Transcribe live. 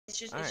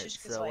Alright, it's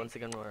just 'cause, so like, once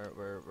again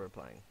we're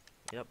playing.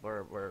 Yep,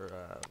 we're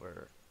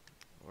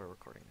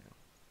recording now.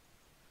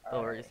 Oh,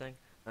 what were you saying?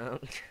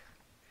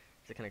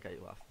 Just gonna cut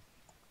you off.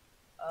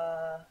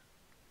 uh,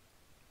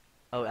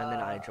 Oh, and then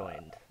I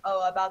joined.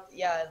 oh,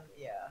 yeah.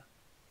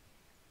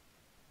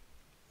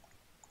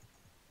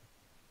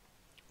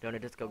 Do you wanna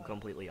just go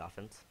completely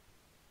offense?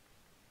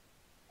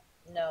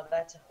 No,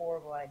 that's a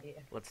horrible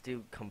idea. Let's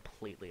do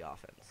completely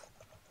offense.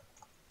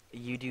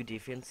 You do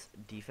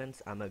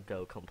defense, I'ma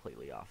go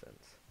completely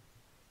offense.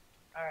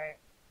 Alright.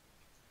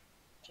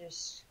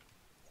 Just...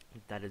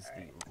 That is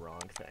Alright. the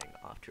wrong thing.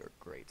 Off to a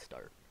great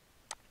start.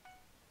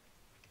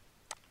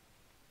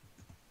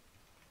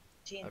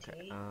 TNT?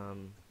 Okay,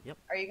 yep.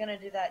 Are you gonna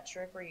do that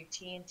trick where you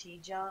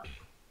TNT jump?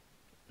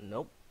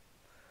 Nope.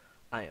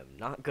 I am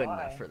not good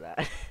enough for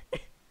that.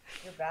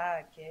 You're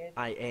bad, kid.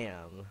 I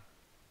am.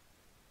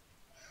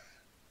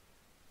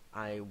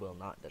 I will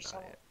not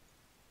deny it.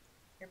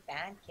 You're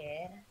bad,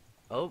 kid.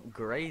 Oh,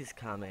 Gray's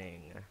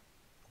coming.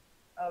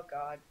 Oh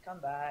god, come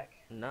back.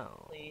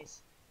 No.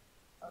 Please.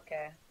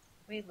 Okay.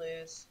 We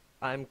lose.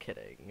 I'm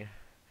kidding.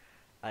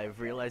 I've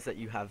realized that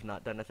you have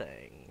not done a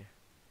thing.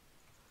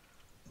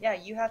 Yeah,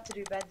 you have to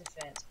do bed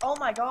defense. Oh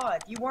my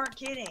god, you weren't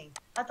kidding.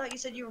 I thought you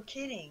said you were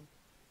kidding.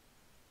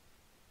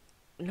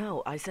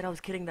 No, I said I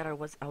was kidding that I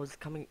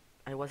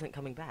wasn't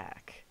coming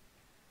back.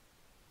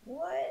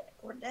 What?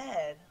 We're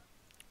dead.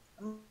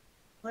 I'm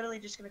literally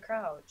just gonna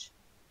crouch.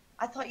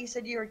 I thought you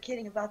said you were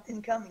kidding about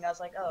them coming. I was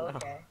like, oh, No.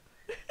 okay.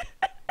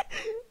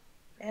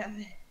 Damn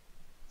it.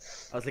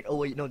 I was like, oh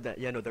wait, no,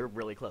 no, they're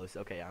really close.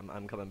 Okay,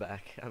 I'm coming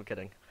back. I'm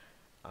kidding.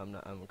 I'm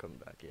coming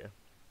back, yeah.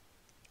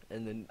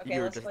 And then Okay,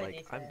 you're let's just play like,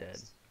 defense. I'm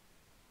dead.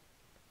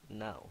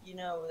 No. You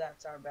know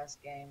that's our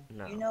best game.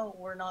 No. You know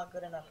we're not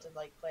good enough to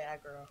like play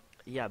aggro.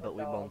 Yeah, but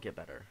we dog. won't get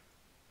better.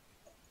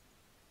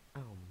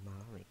 Oh,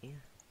 mommy.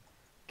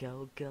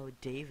 Go,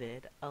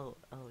 David. Oh,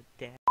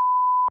 dad.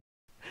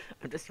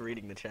 I'm just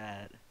reading the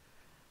chat.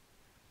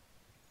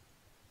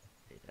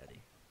 Hey, daddy.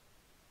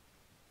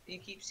 You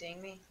keep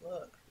seeing me?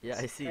 Look. Yeah,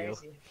 I see you.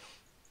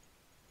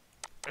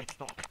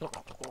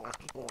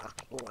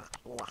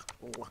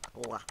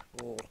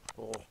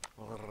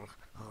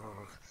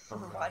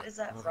 Why does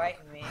that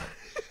frighten me?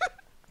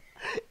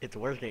 It's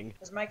working.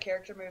 Does my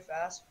character move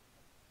fast?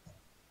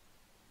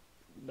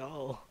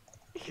 No.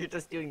 You're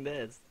just doing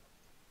this.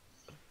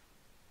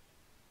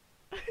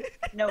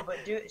 No, but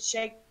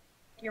shake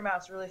your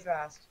mouse really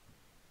fast.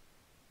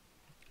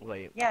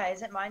 Wait. Yeah,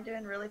 isn't mine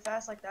doing really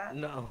fast like that?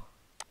 No.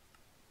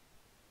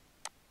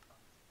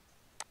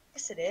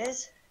 Yes, it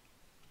is.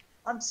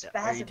 I'm spasming.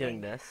 Are you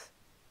doing this?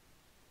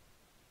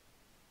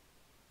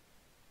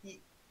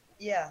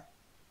 Yeah.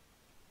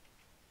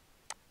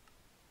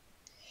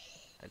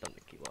 I don't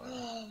think you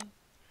are.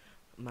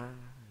 My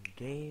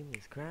game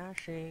is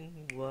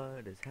crashing.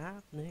 What is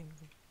happening?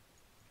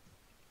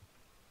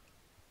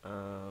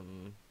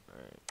 Alright.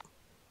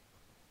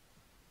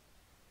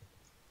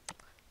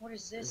 What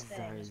is this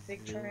thing? This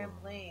big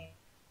trampoline.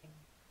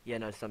 Yeah,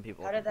 no, some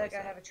people. How did that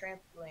guy have a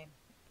trampoline?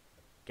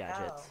 Gadgets.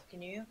 How?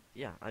 Can you?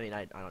 Yeah, I mean,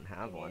 I don't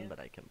have one, you? but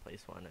I can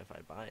place one if I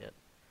buy it.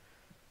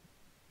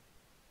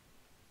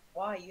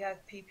 Why? You have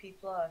PP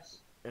plus.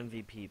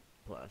 MVP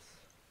plus.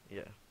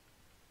 Yeah.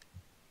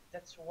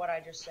 That's what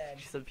I just said.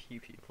 She's a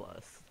PP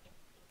plus.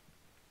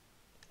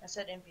 I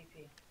said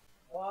MVP.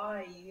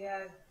 Why? You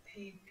have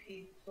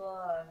PP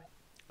plus.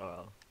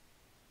 Oh.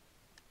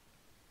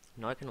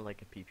 No, I kind of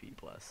like a PP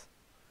plus.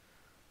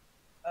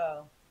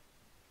 Oh.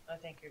 I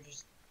think you're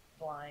just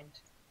blind.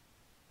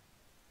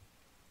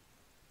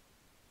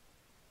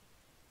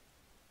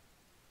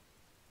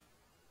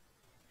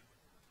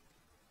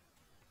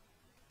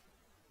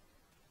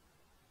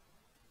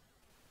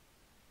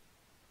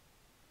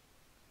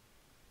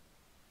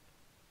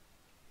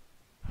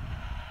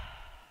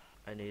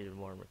 I needed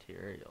more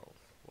materials.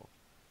 Well,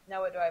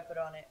 Now what do I put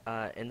on it?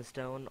 in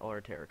stone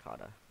or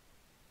terracotta.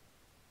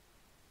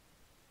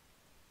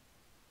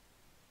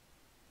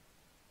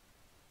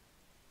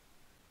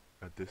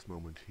 At this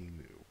moment he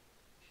knew.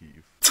 He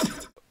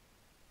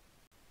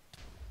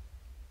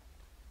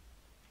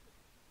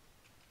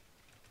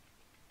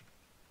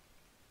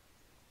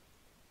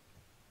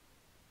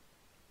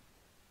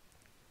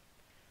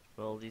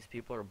Well, these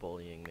people are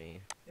bullying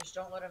me. Just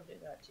don't let them do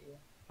that to you.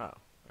 Oh,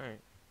 alright.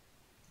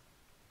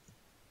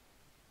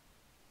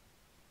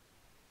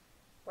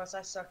 Plus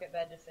I suck at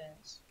bed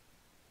defense.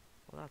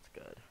 Well, that's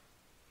good.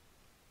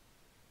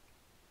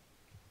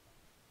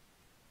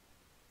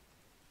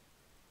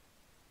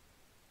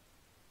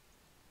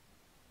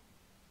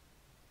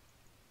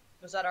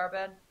 Was that our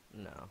bed?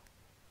 No.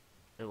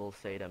 It will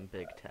say it in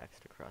big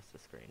text across the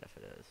screen if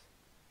it is.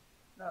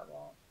 No, it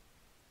won't.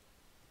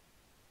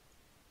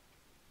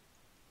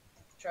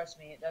 Trust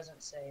me, it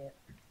doesn't say it.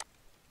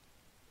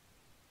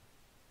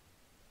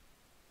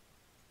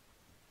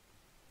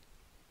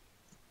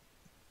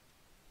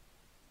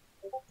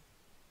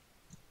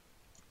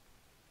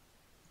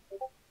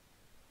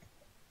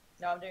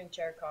 No, I'm doing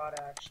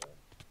terracotta actually.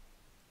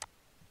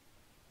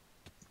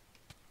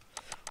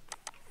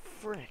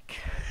 Frick.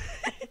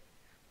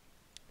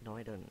 No,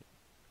 I didn't.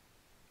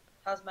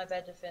 How's my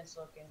bed defense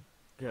looking?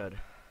 Good.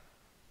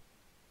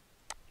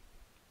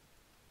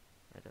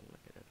 I didn't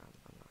look at it. I'm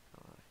not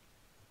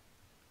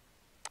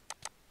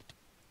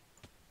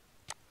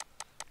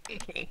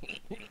gonna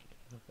lie.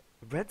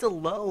 Red's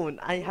alone.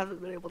 I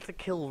haven't been able to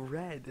kill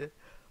Red.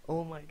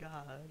 Oh my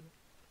god.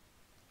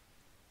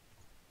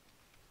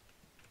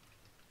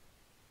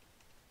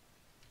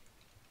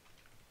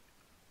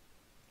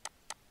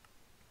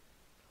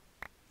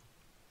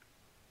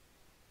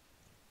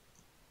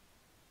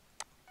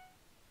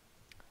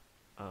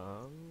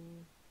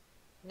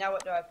 Now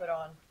what do I put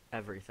on?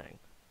 Everything.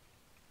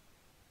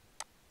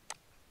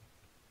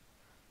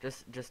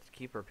 Just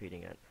keep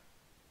repeating it.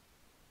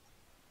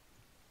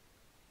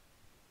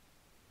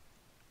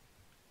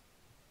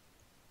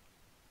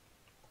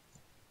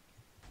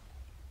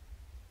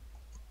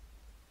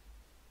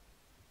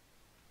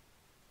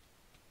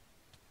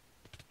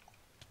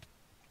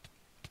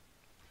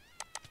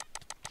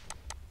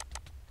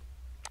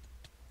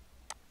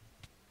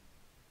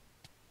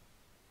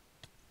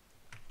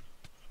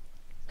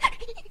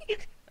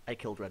 I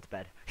killed Red's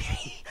bed.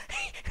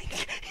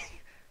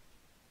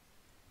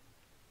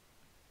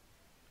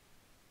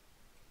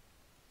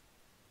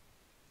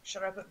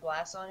 Should I put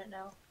glass on it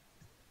now?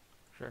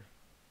 Sure.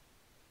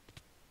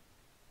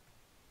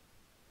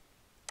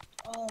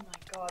 Oh my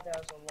god, that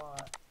was a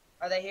lot.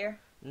 Are they here?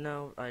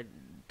 No,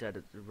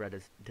 Red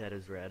is dead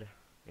as Red.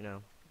 You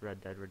know,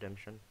 Red Dead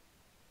Redemption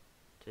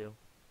 2.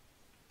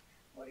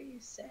 What are you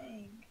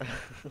saying?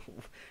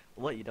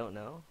 What, you don't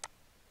know?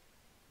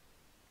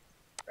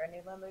 Brand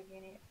new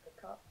Lamborghini,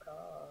 a cop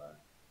car.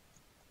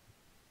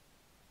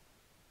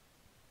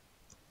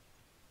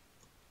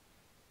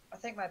 I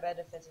think my bed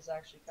defense is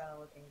actually kind of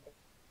looking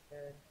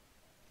good.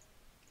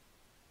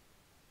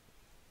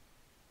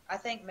 I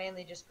think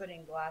mainly just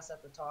putting glass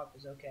at the top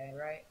is okay,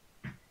 right?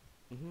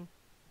 Mm-hmm.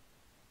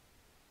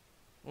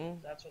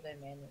 Mm. That's where they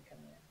mainly come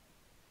in.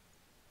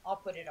 I'll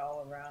put it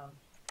all around.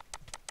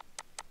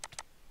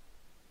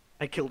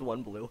 I killed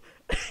one blue.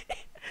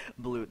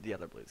 The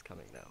other blue's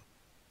coming now.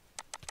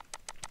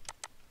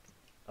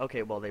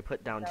 Okay, well they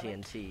put down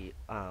Coming. TNT,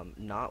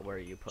 not where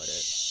you put it.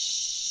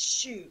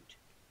 Shoot.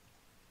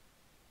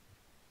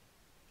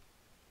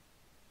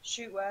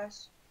 Shoot,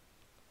 Wes.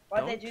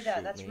 Why'd they Don't do that?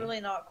 shoot That's me. really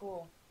not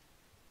cool.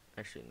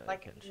 Actually, no,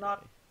 Like, you can't shoot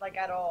not, me. like,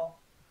 at all.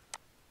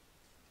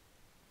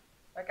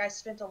 Like, I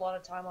spent a lot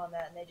of time on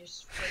that, and they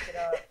just freak it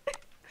up.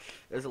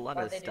 There's a lot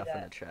Why'd of they do stuff in the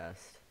that?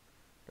 chest.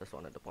 Just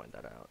wanted to point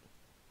that out.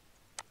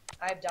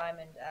 I have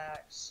diamond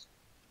axe.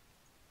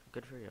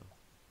 Good for you.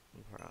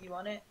 I'm proud. You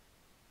want it?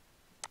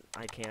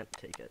 I can't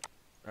take it.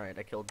 Alright,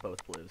 I killed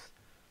both blues.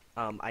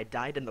 I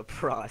died in the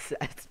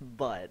process,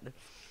 but...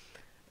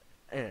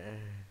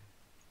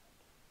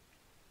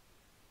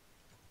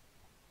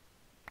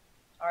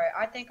 Alright,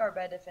 I think our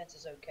bed defense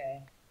is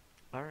okay.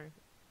 Alright.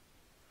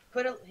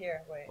 Put it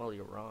here, wait. Well,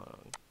 you're wrong,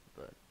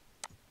 but...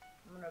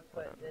 I'm gonna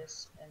put whatever.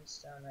 this in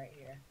stone right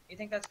here. You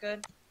think that's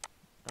good?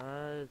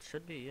 It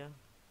should be, yeah.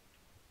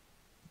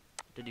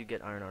 Did you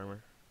get iron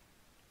armor?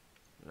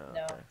 No.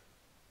 No. Okay.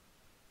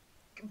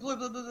 Blue,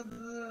 blue, blue, blue,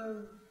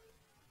 blue.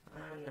 I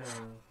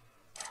know.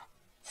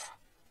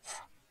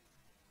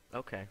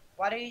 Okay.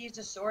 Why do you use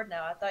a sword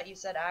now? I thought you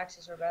said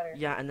axes were better.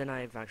 Yeah, and then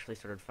I've actually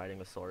started fighting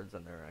with swords,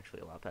 and they're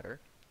actually a lot better.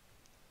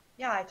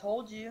 Yeah, I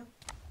told you.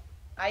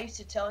 I used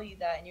to tell you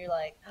that, and you're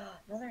like, oh,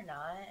 no, they're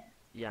not.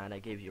 Yeah, and I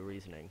gave you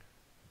reasoning.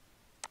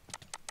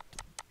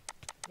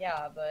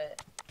 Yeah,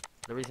 but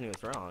The reasoning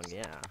was wrong,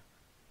 yeah.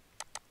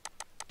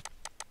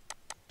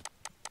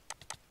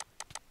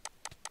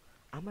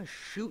 I'm gonna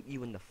shoot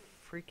you in the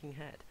freaking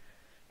head.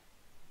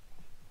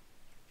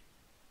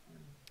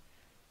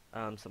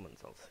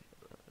 Someone's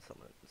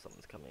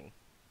coming.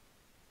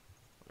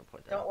 I'm gonna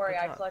point that out. don't worry, Good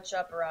I job. clutch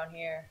up around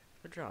here.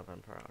 Good job, I'm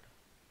proud.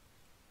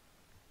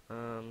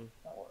 Don't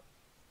worry.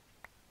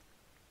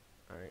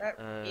 Alright,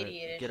 That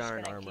idiot is get just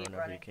iron gonna armor keep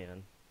whenever running. you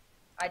can.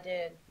 I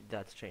did.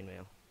 That's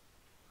chainmail.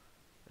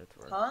 That's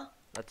worth. Huh?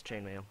 That's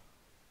chainmail.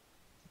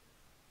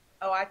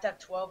 Oh, I have to have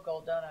 12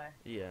 gold, don't I?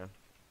 Yeah.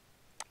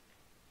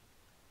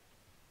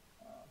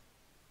 Oh.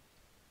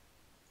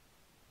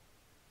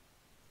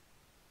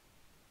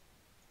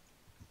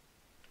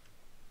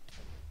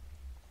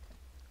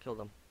 Kill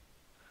them.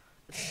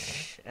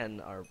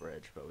 And our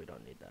bridge, but we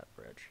don't need that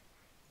bridge.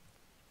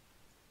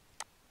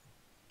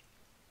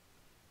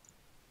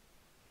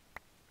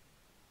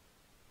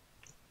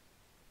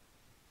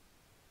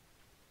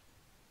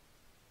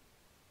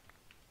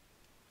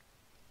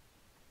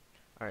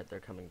 Alright, they're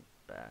coming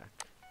back.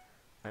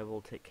 I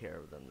will take care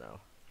of them, though.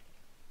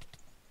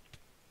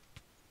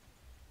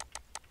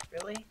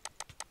 Really?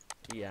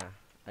 Yeah,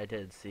 I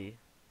did, see?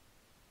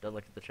 Don't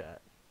look at the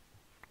chat.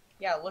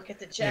 Yeah, look at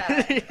the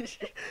chat.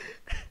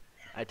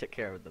 I took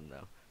care of them,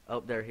 though.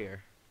 Oh, they're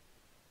here.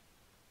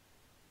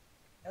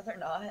 No, they're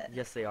not.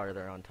 Yes, they are.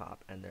 They're on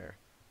top, and they're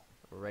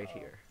right Oh.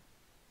 here.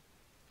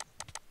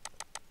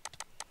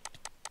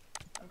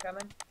 I'm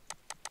coming.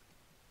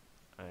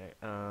 Alright,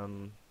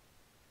 No,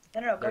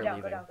 go They're down,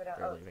 leaving. go down, go down.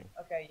 They're Oh, leaving.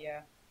 okay,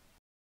 yeah.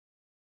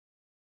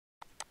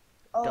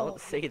 Oh,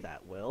 Don't say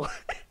that, Will.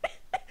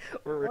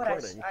 We're what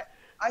recording.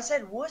 I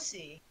said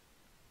wussy.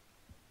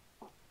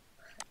 I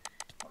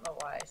don't know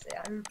why I say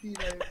I repeat.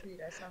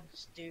 I sound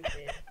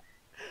stupid.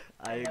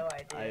 I know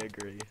I do. I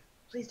agree.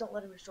 Please don't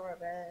let him destroy our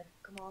bed.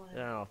 Come on.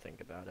 I'll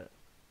think about it.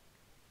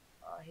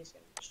 Oh, he's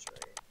gonna destroy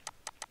it.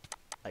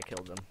 I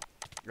killed them.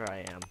 Or I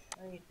am.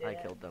 No, you I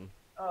didn't. killed them.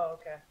 Oh,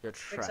 okay. You're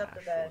Fix trash, up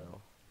the bed.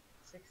 Will.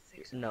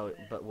 Fix No, up the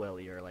bed. but Will,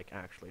 you're like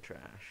actually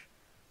trash.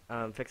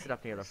 Fix it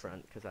up near the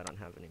front, because I don't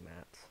have any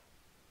mats.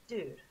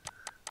 Dude.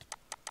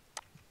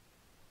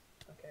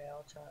 Okay,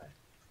 I'll try.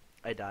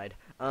 I died.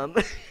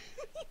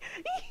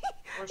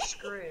 We're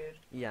screwed.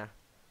 Yeah.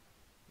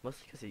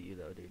 Mostly because of you,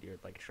 though, dude. You're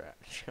like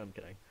trash. I'm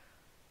kidding.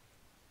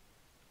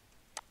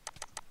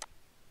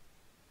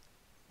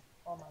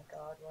 Oh my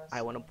god, Wesley.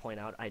 I want to point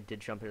out I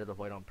did jump into the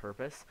void on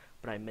purpose,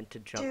 but I meant to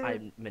jump. Dude.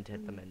 I meant to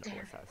hit them in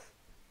with us,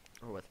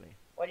 or with me.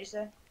 What'd you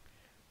say?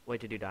 Wait,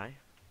 did you die?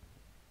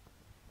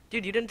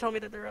 Dude, you didn't tell me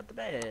that they were at the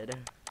bed.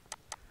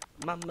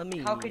 Mamma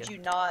mia. How could you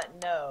not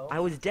know? I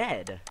was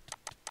dead.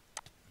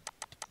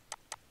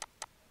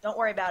 Don't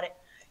worry about it.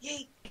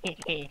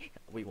 Yeet.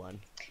 We won.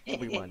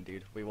 We won,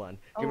 dude. We won. Do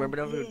Oh, you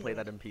remember when we would yeah. play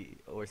that in PE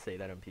or say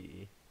that in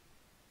PE?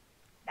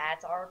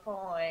 That's our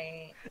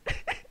point.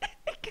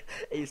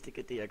 I used to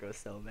get Diego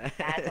so mad.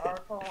 That's our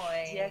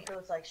point. Diego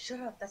was like, shut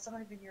up, that's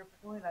not even your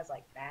point. I was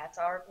like, that's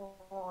our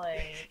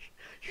point.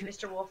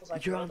 Mr. Wolf was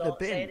like, You're well, on the don't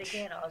say it bench.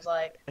 again. I was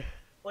like,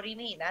 what do you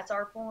mean? That's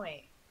our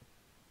point.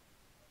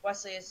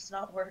 Wesley, it's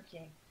not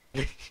working.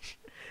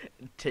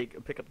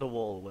 Pick up the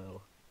wool,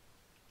 Will.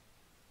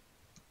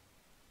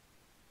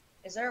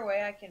 Is there a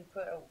way I can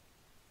put a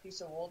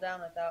piece of wool down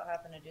without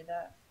having to do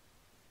that?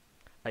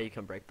 You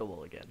can break the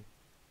wool again.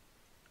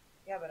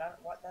 Yeah, but I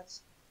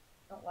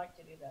don't like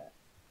to do that.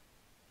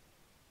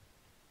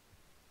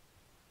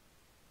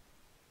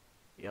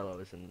 Yellow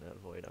is in the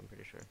void, I'm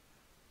pretty sure.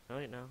 Oh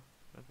wait, no.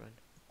 Never mind.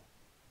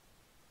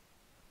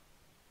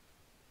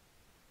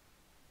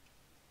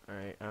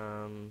 Alright,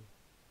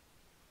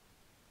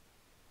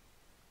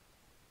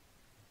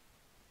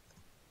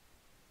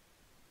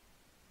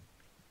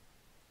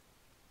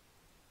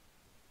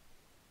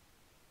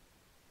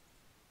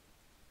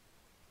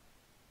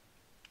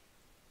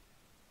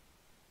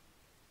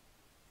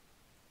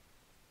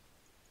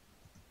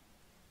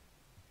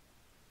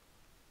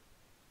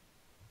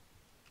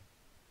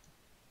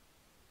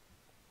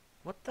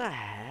 what the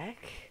heck?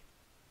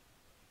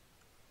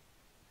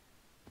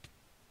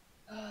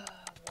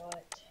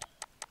 What?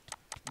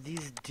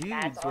 These dudes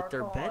That's with our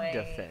their bed point.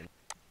 defense.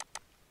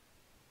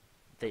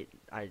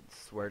 I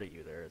swear to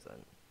you, there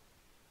isn't.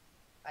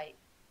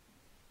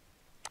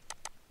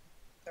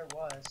 There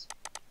was.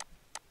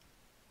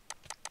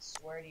 I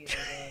swear to you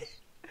there was.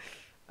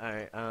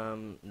 Alright,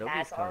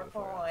 nobody's That's our coming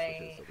for us,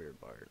 which is point. the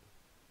weird part.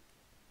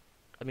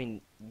 I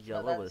mean, No,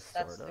 yellow is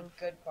that's sort the of.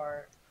 good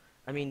part.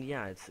 I mean,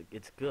 yeah,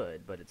 it's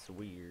good, but it's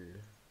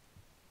weird.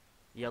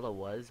 Yellow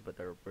was, but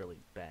they're really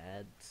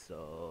bad,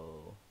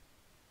 so...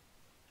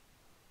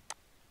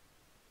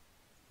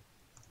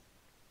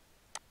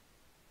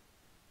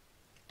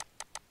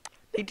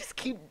 They just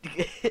keep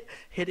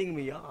hitting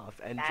me off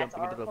and That's jumping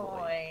our into the void.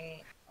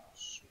 point. Oh,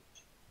 shoot.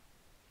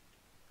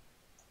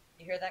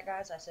 You hear that,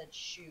 guys? I said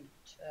shoot.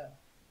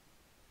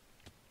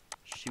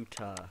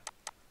 Shoota.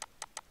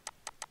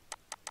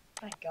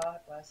 My God,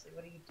 Wesley,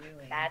 what are you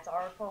doing? That's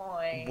our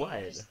point.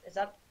 What? Is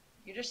that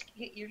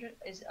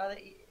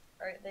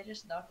are they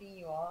just knocking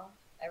you off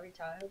every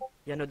time?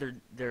 Yeah, no,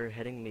 they're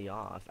hitting me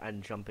off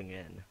and jumping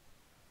in.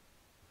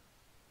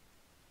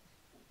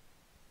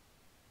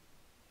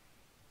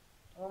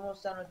 I'm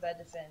almost done with bed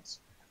defense.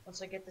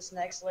 Once I get this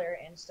next layer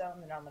in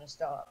stone, then I'm gonna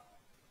stop.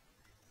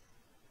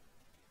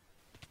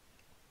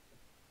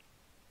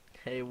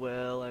 Hey,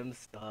 Will, I'm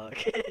stuck.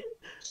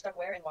 Stuck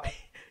where and why?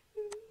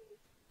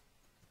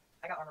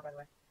 I got armor, by the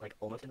way. Like,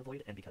 almost in the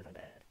void, and because I'm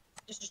bad.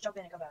 Just jump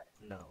in and come back.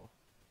 No.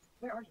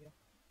 Where are you?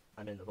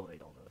 I'm in the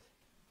void, almost.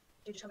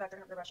 Dude, just come back.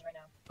 They're rushing right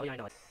now. Oh yeah, I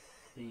know, I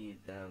see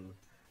them.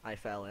 I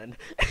fell in.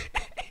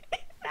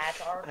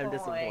 That's our I'm point.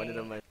 disappointed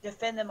in my...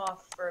 Defend them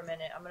off for a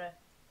minute. I'm gonna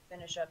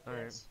finish up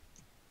Alright. this.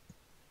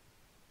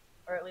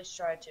 Or at least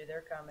try to.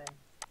 They're coming.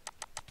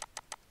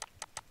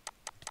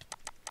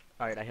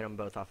 Alright, I hit them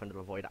both off into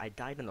the void. I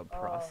died in the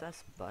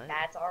process, but...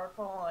 That's our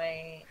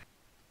point.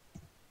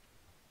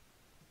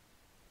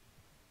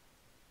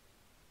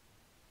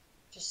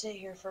 Just sit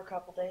here for a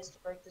couple days to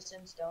break this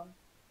in stone.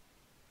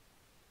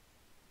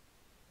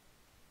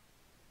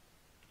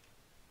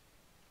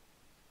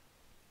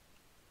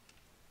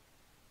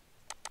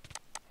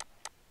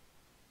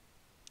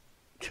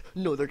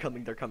 No, they're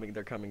coming.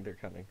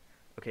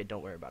 Okay,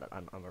 don't worry about it.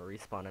 I'm gonna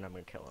respawn and I'm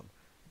gonna kill him.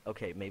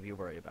 Okay, maybe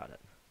worry about it.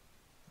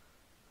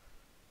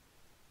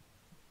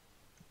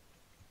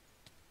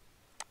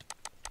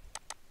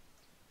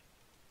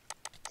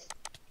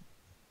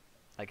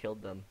 I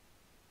killed them.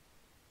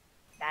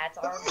 That's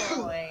our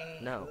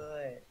point. No.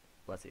 Good.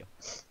 Bless you.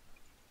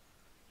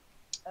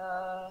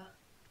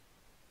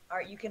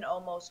 Alright, you can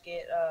almost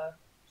get,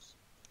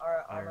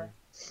 our armor.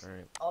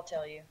 Alright. I'll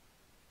tell you.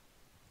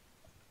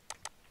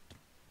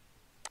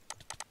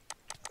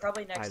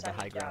 Probably I next have the time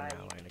high you ground die.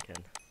 now, Anakin.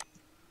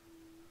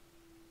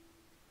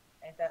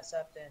 Ain't that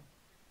something?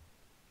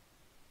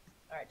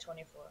 Alright,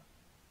 24.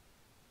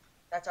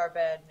 That's our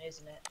bed,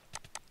 isn't it?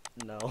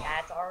 No.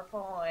 That's our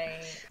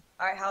point.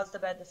 Alright, how's the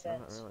bed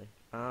defense? Not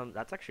really.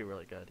 That's actually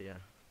really good, yeah.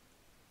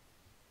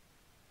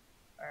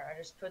 Alright, I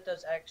just put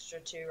those extra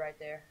 2 right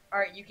there.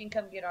 Alright, you can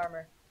come get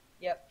armor.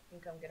 Yep, you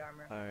can come get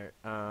armor. Alright,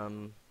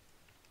 I'm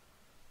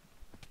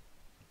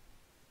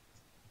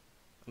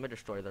gonna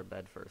destroy their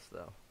bed first,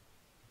 though.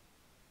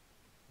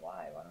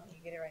 Why? Why don't you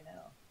get it right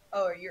now?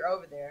 Oh, you're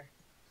over there.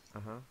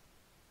 Uh-huh.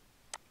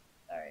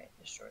 Alright,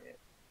 destroy it.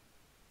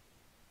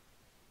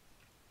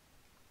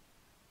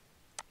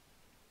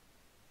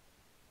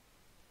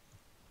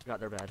 Got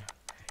their bed.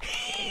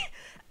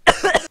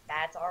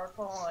 That's our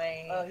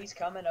point. Oh, he's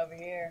coming over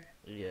here.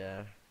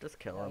 Yeah, just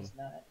kill No, him. he's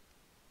not.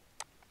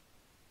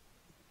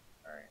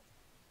 Alright.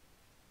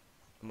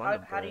 I'm on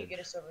the How do you bridge. get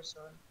a silver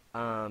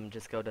sword?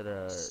 Just go to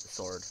the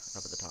sword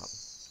up at the top.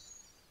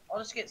 I'll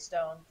just get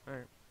stone.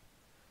 Alright.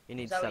 You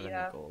need that what you 7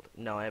 have? gold.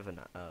 No, I have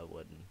a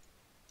wooden.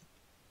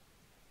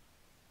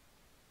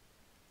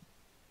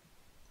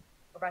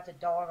 We're about to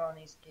dog on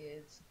these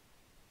kids.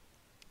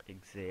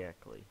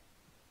 Exactly.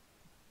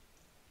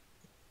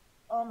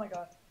 Oh my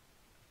god.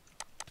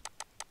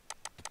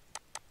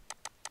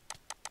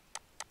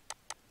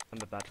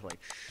 I'm about to, like,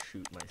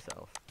 shoot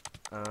myself.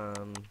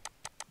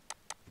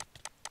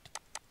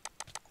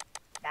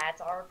 That's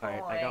our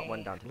point. Alright, I got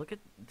one down. Look at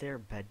their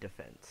bed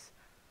defense.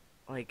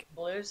 Like,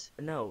 Blues?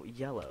 no,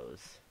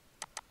 yellows.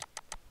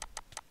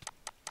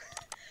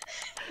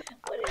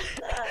 What is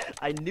that?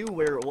 I knew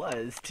where it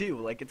was, too.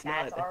 Like, it's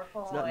That's not our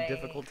it's not point.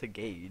 difficult to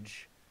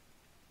gauge.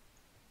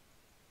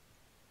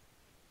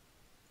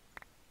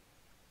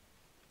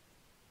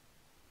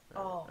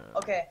 Oh,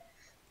 okay.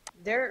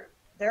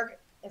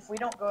 If we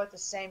don't go at the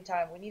same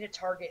time, we need to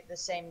target the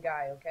same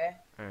guy, okay?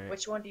 Alright.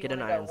 Which one do you Get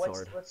want an to iron go?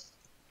 sword.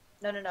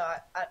 No,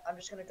 I'm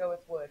just gonna go with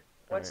wood.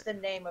 What's Alright.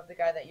 the name of the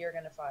guy that you're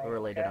gonna fight?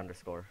 Related okay?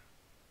 underscore.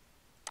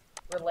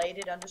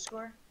 Related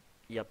underscore?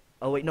 Yep.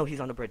 Oh wait, no,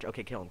 he's on the bridge.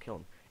 Okay, kill him, kill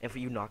him. If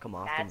you knock him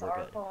off, That's then we're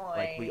our good. point.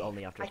 Like, we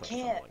only have to I focus on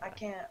can't. one I guy.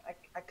 can't.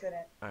 I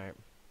couldn't. Alright.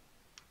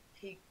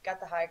 He got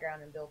the high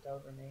ground and built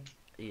over me.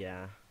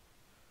 Yeah.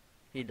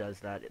 He does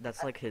that.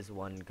 That's like his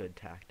one good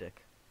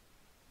tactic.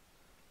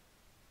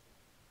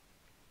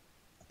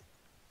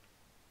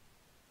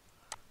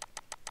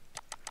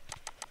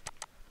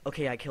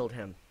 Okay, I killed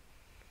him.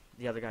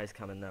 The other guy's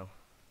coming though.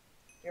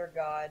 Dear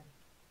God.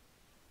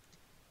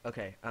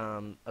 Okay,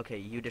 okay,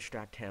 you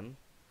distract him.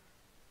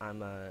 I'm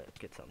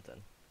get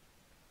something.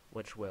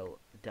 Which will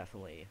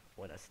definitely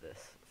win us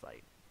this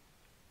fight.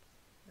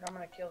 I'm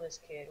gonna kill this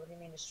kid. What do you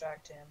mean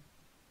distract him?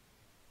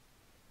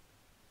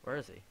 Where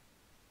is he?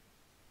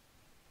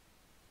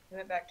 He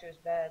went back to his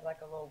bed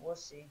like a little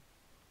wussy.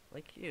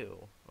 Like you.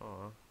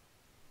 Aw.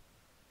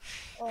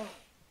 Oh.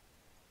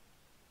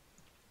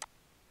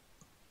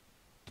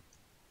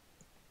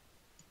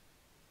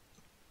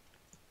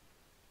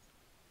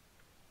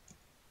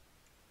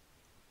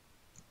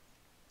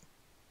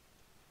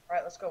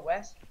 Alright, let's go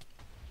west.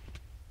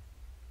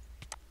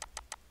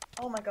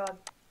 Oh my god.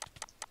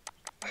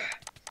 Come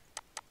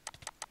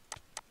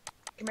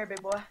here,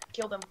 big boy.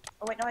 Killed him.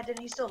 Oh wait, no I didn't.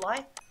 He's still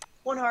alive.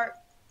 1 heart.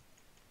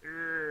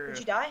 Did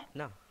you die?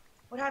 No.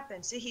 What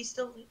happened? See, he's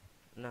still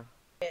No.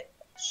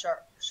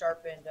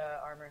 sharpened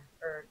armor.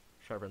 Or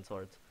Sharpened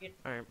swords.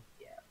 Alright.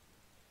 yeah.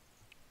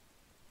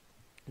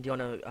 Do you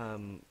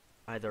wanna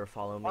either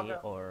follow me go.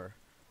 or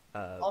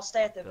I'll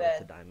stay at the go bed.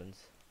 to diamonds?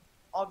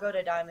 I'll go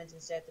to diamonds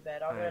and stay at the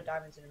bed. I'll go to Alright.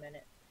 diamonds in a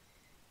minute.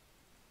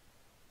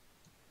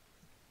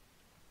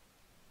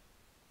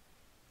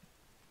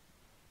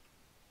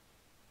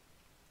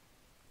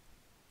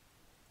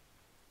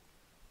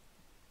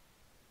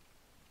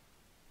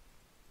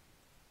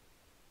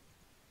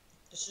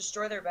 Just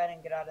destroy their bed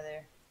and get out of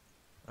there.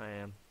 I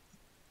am.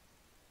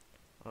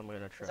 I'm gonna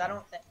try. Because I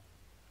don't think...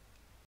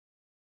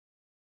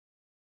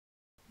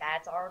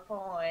 That's our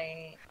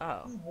point.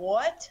 Oh.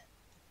 What?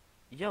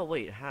 Yo,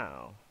 wait,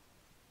 how?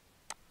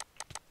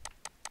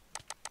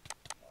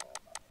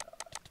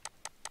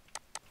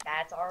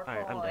 That's our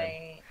Alright, I'm dead.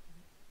 point.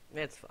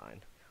 It's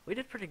fine. We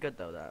did pretty good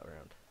though that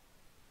round.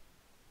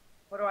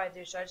 What do I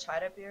do? Should I just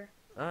hide up here?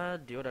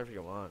 Do whatever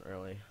you want,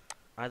 really.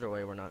 Either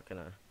way, we're not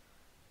gonna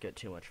get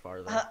too much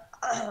farther.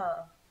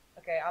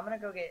 Okay, I'm gonna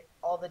go get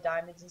all the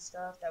diamonds and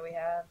stuff that we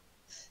have.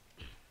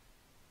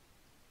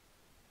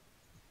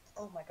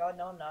 Oh my god,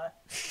 no I'm not.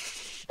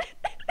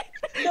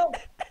 No!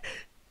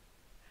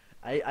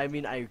 I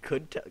mean, I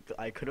could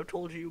have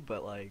told you,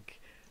 but like,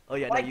 oh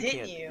yeah, Why no, you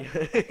didn't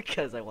can't.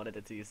 Because I wanted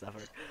to see you suffer.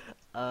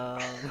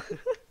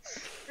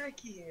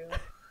 Frick you.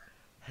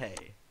 Hey,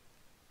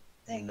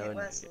 Dang No it, need.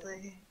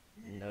 Wesley.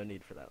 no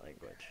need for that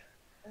language.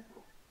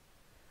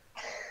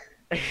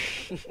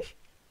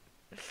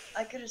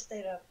 I could have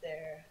stayed up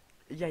there.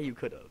 Yeah, you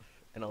could have,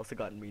 and also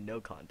gotten me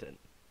no content.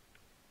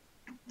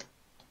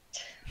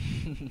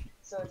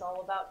 So it's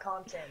all about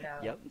content now.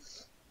 Yep.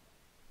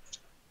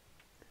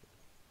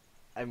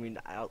 I mean,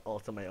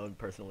 also my own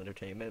personal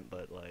entertainment,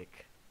 but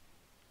like,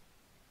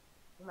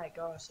 Oh my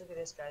gosh, look at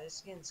this guy. This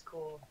skin's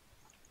cool.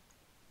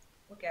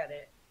 Look at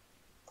it.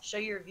 Show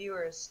your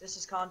viewers. This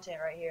is content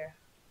right here.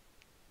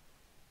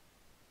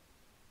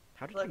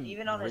 How did Look, you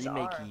even on his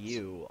remake arms.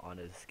 you on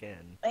his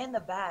skin? And the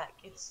back.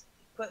 It's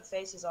put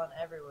faces on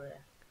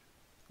everywhere.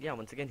 Yeah,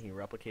 once again, he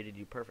replicated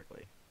you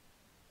perfectly.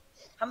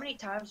 How many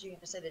times are you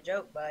going to say the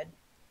joke, bud?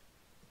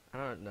 I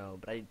don't know,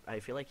 but I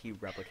feel like he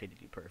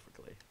replicated you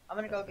perfectly. I'm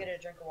going to go get a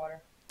drink of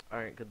water.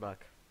 Alright, good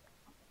luck.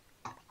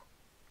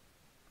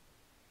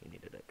 He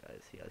needed it,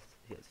 guys. He has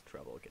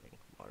trouble getting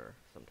water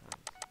sometimes.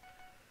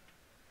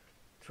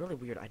 It's really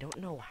weird. I don't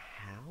know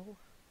how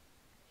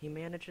he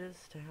manages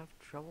to have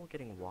trouble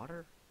getting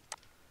water.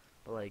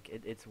 But like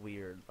it's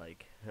weird,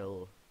 like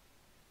he'll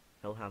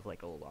have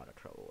like a lot of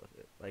trouble with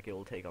it. Like it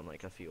will take him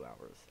like a few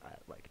hours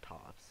at like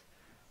tops.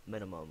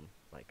 Minimum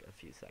like a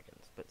few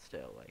seconds, but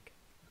still like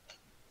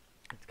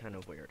it's kind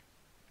of weird.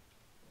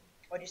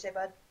 What'd you say,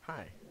 bud?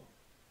 Hi.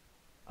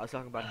 I was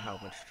talking about how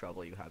much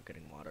trouble you have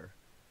getting water.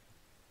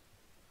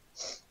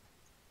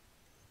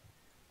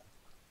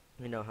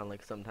 You know how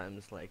like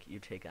sometimes like you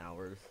take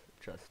hours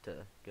just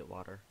to get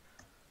water?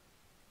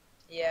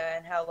 Yeah,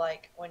 and how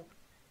like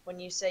when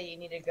you say you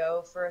need to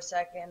go for a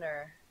second,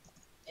 or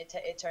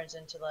it turns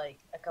into like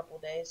a couple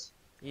days.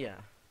 Yeah.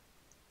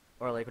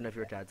 Or like whenever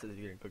your dad says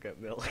you're gonna go get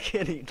milk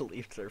and he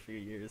leaves for a few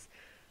years.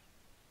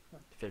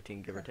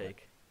 15 give or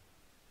take.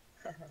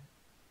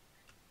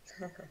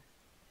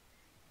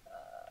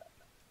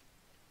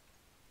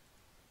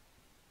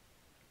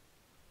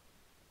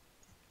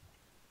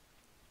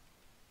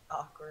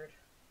 Awkward.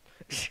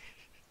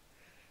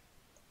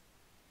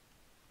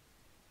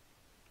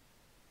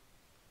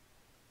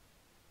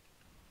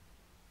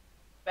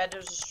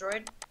 BedWars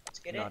destroyed. Let's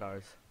get Not it.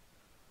 ours.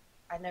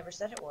 I never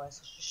said it was.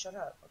 Just shut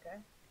up, okay?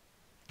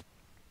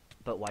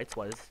 But White's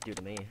was due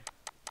to me.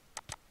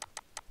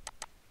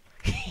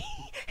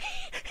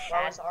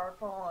 That's our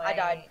point. I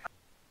died.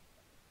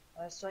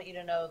 I just want you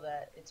to know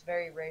that it's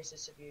very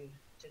racist of you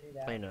to do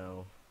that. I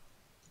know.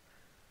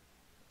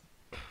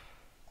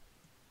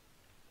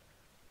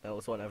 I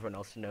also want everyone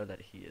else to know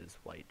that he is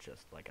white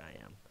just like I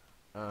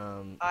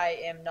am. I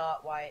am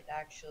not white,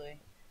 actually.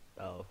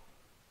 Oh.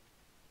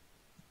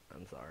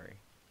 I'm sorry.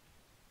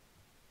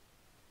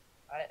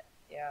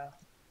 Yeah,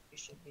 you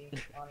should be,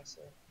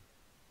 honestly.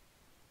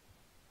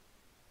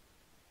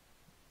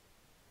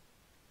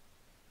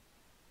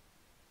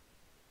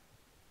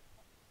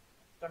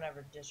 Don't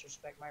ever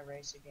disrespect my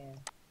race again.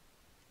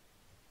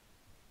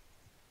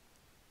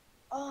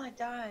 Oh, I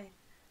died.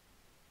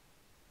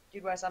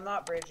 Dude, Wes, I'm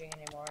not bridging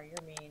anymore.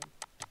 You're mean.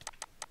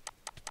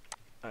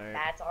 Alright.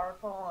 That's our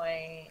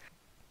point.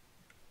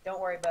 Don't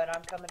worry, bud.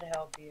 I'm coming to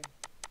help you.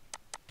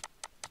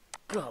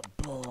 Good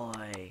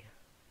boy.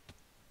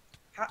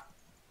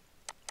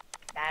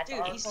 That's Dude,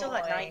 our he's point. still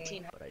at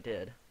 19. But I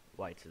did.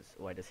 White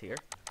is here.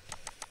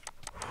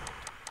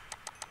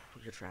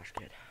 You're a trash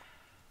kid.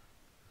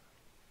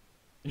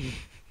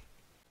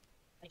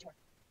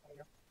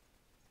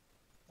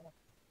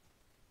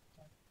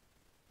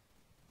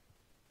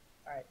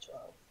 Alright,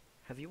 12.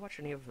 Have you watched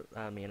any of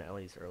me and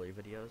Ellie's early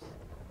videos?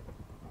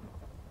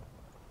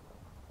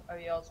 Oh,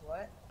 y'all's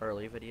what?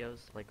 Early videos,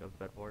 like of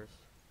BedWars?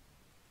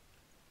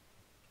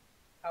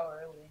 How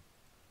early?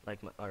 Like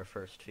our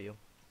first few?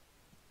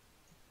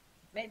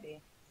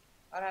 Maybe.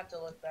 I'd have to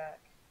look back.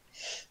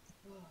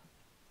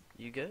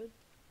 You good?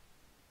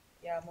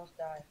 Yeah, I almost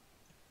died.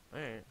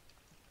 Alright.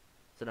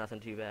 So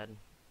nothing too bad?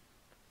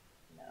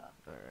 No.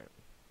 Alright.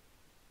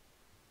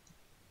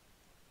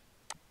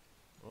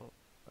 Oh.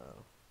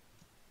 Oh.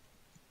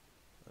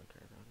 Okay,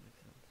 that makes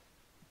sense.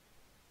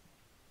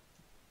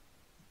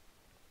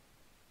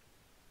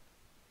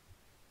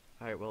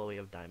 Alright, well, we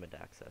have diamond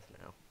access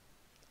now.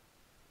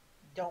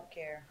 Don't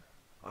care.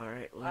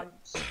 Alright, I'm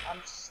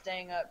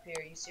staying up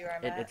here. You see where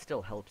I'm at? it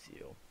still helps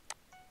you.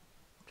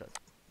 Just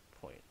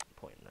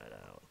pointing that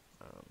out.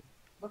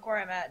 Look where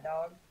I'm at,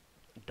 dog.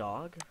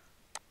 Dog?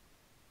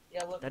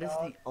 Yeah, look, That is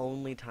dog. the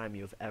only time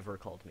you've ever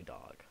called me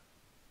dog.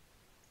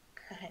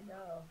 I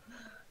know.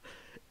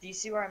 Do you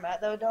see where I'm at,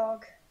 though,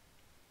 dog?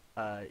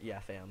 Yeah,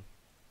 fam.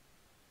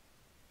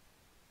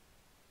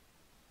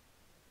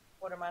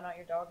 What, am I not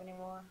your dog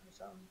anymore, or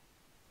something?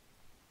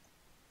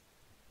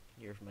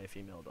 You're my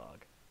female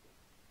dog.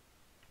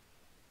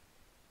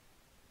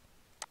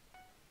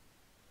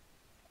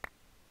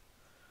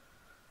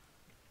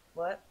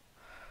 What?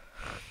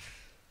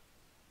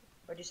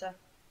 What'd you say?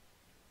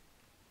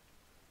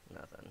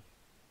 Nothing.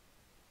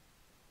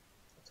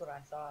 That's what I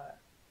thought.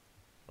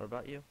 What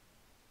about you?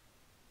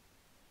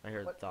 I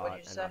heard What thought did you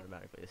and say?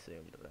 automatically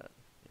assumed that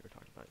you were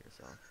talking about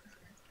yourself.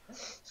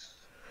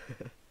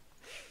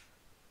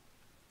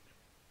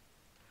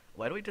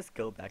 Why do we just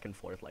go back and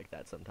forth like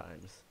that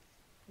sometimes?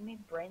 You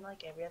need brain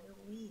like every other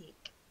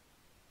week.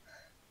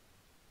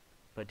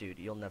 But dude,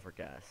 you'll never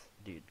guess.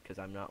 Dude, because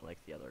I'm not like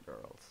the other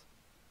girls.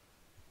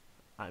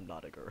 I'm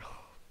not a girl.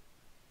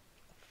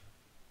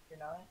 You're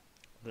not?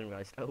 Then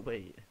realized, oh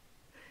wait.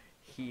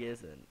 He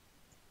isn't.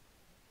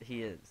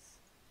 He is.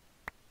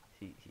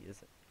 He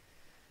isn't.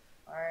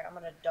 Alright, I'm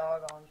gonna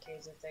dog on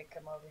kids if they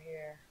come over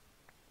here.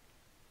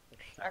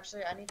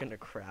 Actually, I need to. Gonna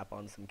crap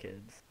on some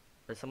kids.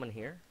 There's someone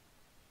here?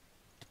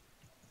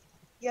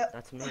 Yep.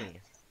 That's me.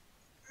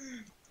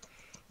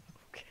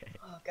 Okay.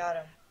 Oh, got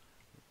him.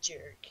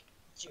 Jerk.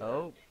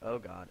 Jerk. Oh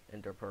god,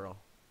 Ender Pearl.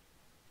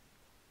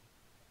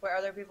 Wait,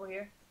 are there people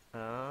here?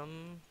 I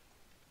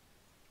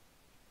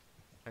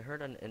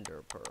heard an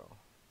Ender Pearl.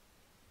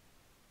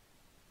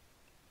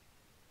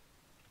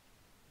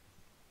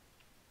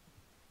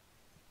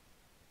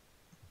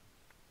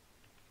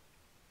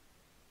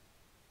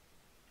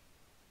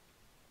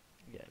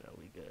 Yeah, no,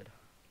 we good.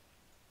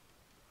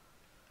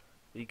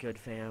 We good,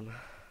 fam.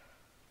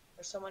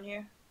 There's someone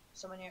here.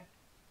 Someone here.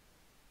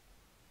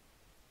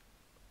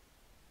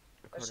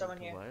 According someone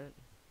to here. what?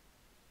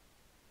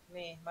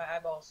 Me, my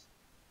eyeballs.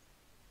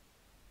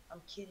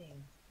 I'm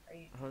kidding. Are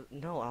you?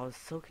 No, I was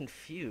so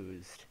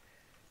confused.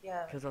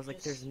 Yeah. Because I was like,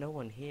 just there's no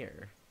one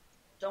here.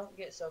 Don't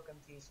get so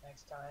confused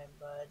next time,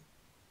 bud.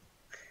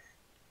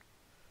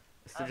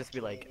 So I'm just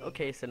be like, kidding.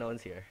 okay, so no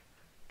one's here.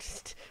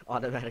 Just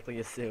automatically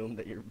assume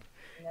that you're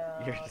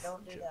No, just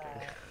don't do joking.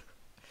 that.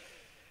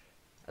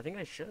 I think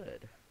I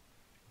should.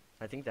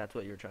 I think that's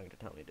what you're trying to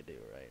tell me to do,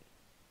 right?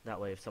 That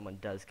way if someone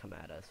does come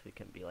at us, we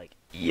can be like,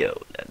 yo,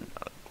 that's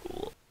not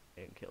cool.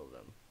 And kill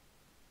them.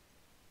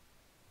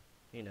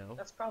 You know?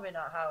 That's probably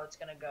not how it's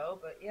gonna go,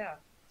 but yeah.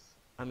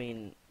 I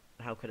mean,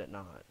 how could it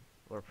not?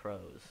 We're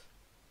pros.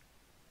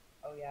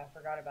 Oh yeah, I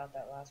forgot about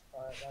that last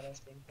part about us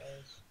being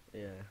pros.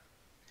 Yeah.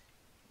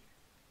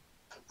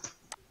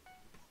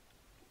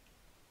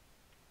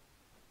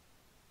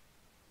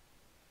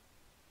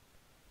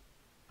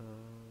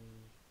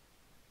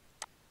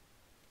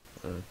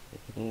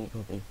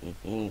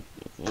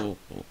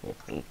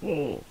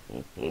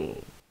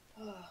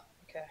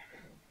 Okay.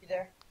 You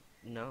there?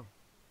 No.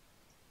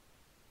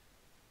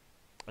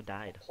 I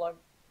died. Plug.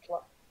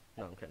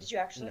 No, I'm kidding. Did you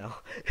actually? No.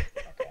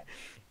 Okay.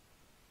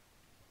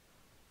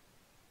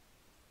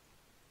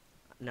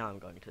 Now I'm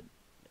going to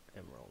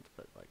Emerald,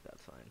 but like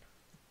that's fine.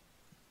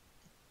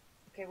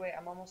 Okay, wait,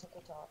 I'm almost at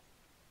the top.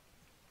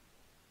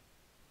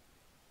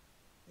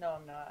 No,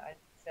 I'm not. I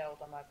failed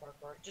on my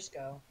parkour. Just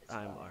go. It's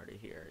I'm fine. already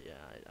here. Yeah,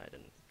 I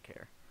didn't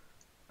care.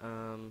 I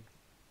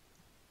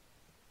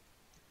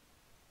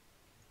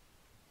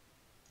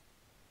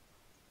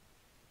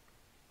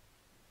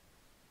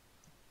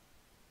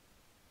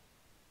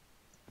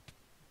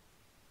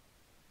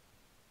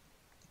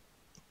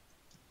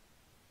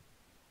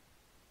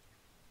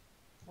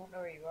don't know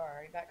where you are.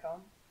 Are you back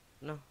home?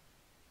 No.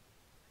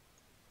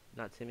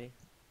 Not to me.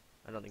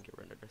 I don't think your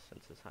render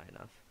distance is high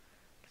enough.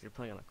 Because you're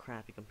playing on a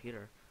crappy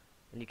computer.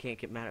 And you can't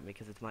get mad at me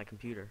because it's my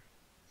computer.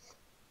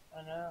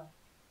 I know.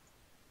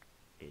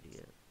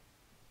 Idiot.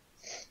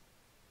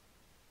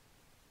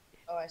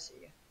 Oh, I see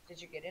you.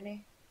 Did you get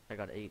any? I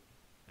got 8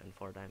 and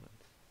 4 diamonds.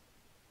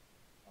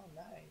 Oh,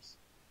 nice.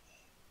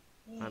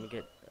 I'm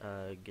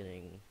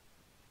getting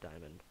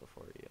diamond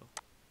before you.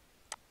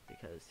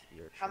 Because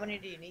you're How many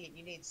trash. do you need?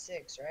 You need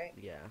 6, right?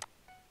 Yeah.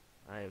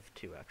 I have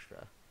 2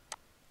 extra.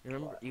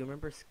 You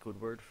remember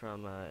Squidward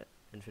from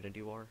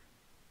Infinity War?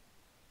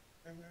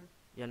 Mm-hmm.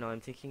 Yeah, no,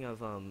 I'm thinking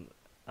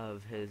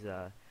of his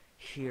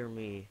hear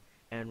me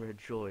and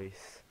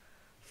rejoice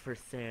for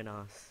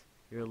Thanos,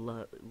 your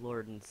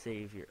Lord and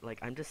Savior. Like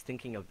I'm just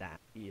thinking of that.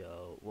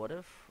 Yo, what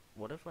if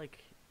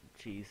like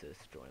Jesus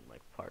joined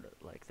like part of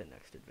like the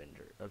next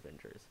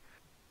Avengers?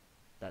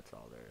 That's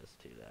all there is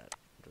to that.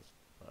 Just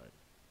but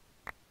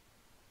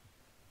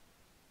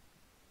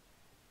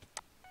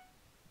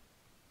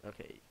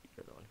okay,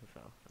 you're the one who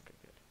fell. Okay,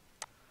 good.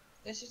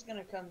 This is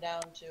gonna come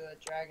down to a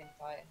dragon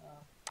fight,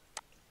 huh?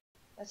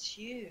 That's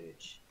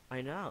huge.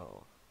 I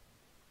know.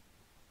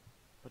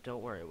 But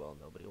don't worry, well,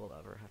 nobody will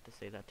ever have to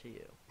say that to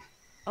you.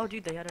 Oh,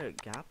 dude, they had a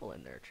gapple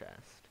in their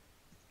chest.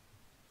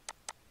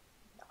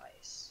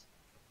 Nice.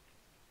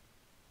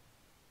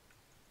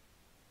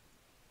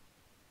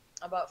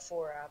 About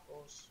 4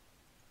 apples.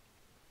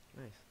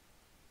 Nice.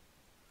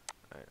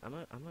 Alright, I'm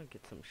gonna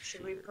get some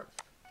Should we shears.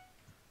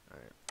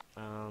 Alright,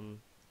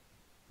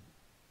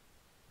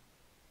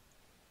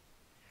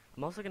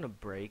 I'm also gonna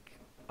break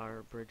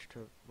our bridge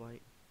to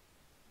white.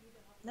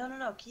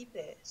 No, keep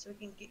it, so we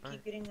can keep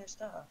Alright. getting their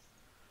stuff.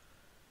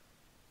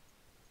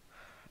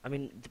 I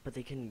mean, but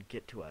they can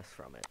get to us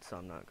from it, so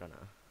I'm not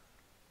gonna.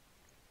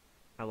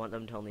 I want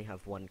them to only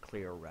have one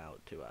clear route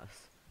to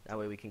us. That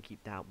way we can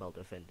keep that well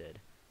defended,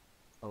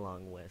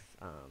 along with,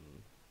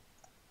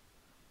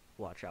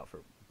 watch out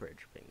for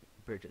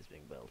bridges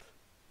being built.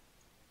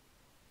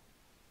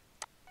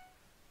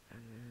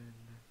 And then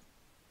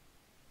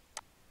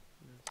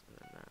this and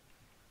then that.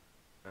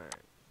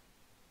 Alright.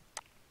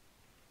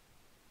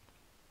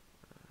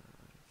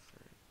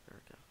 Sorry, there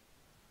we go.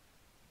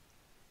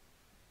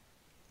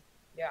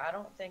 Yeah, I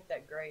don't think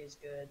that Gray is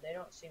good. They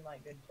don't seem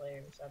like good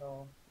players at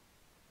all.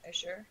 Are you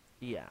sure?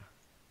 Yeah.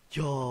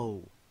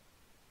 Yo!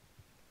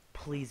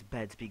 Please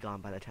beds be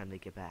gone by the time they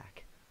get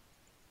back.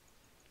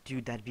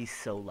 Dude, that'd be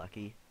so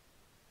lucky.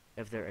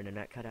 If their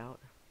internet cut out.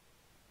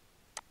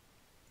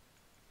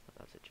 Oh,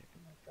 that's a chicken.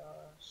 Oh my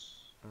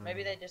gosh.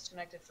 Maybe they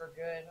disconnected for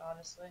good,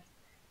 honestly.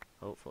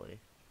 Hopefully.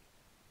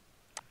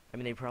 I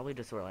mean, they probably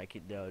just were like,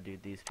 no,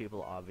 dude, these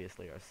people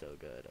obviously are so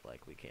good.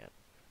 Like, we can't.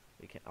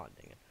 Oh,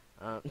 dang it.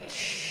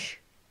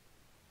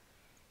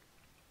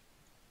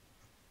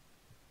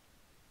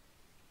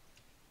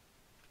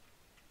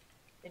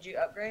 Did you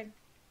upgrade?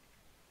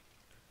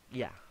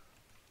 Yeah.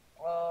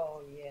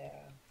 Oh, yeah.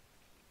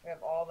 We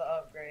have all the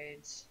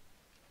upgrades.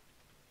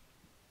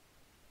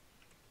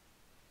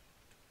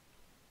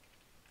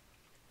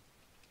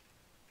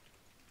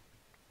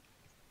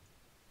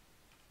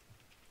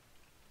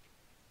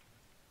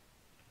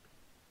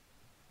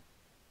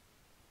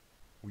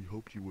 We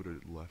hoped you would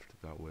have left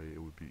it that way. It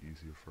would be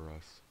easier for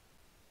us.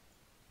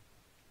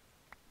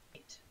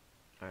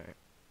 Alright.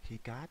 He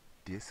got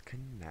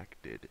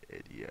disconnected,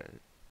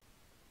 idiot.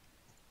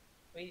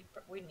 We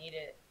need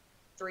it.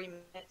 3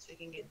 minutes, we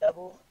can get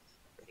double.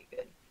 Pretty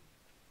good.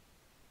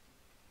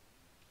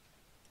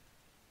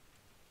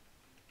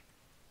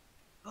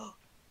 Oh,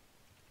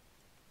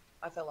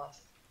 I fell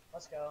off.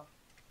 Let's go.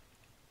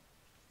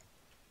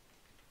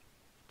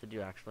 Did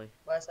you actually?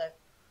 Last I...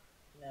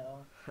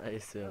 No. I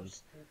assumed.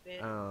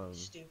 Stupid. Um.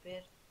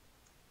 Stupid.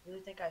 You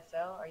really think I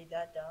fell? Are you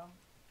that dumb?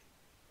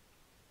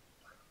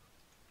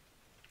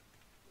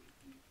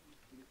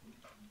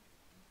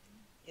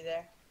 You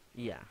there?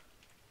 Yeah.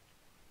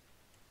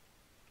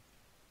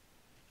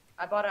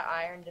 I bought an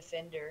iron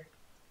defender.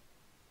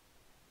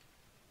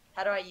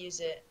 How do I use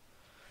it?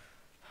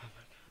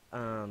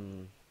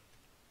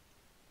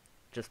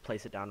 Just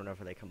place it down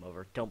whenever they come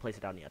over. Don't place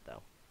it down yet,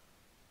 though.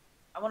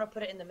 I want to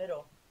put it in the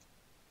middle.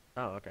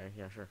 Oh, okay.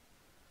 Yeah, sure.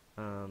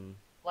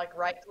 Like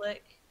right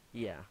click?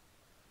 Yeah.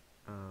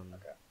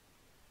 Okay.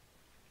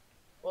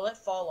 Will it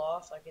fall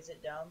off? Like, is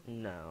it dumb?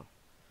 No.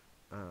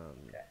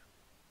 Okay.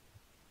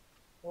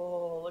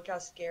 Whoa, look how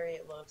scary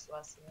it looks,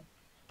 Wesley.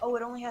 Oh,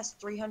 it only has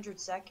 300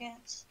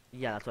 seconds?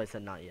 Yeah, that's why I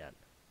said not yet.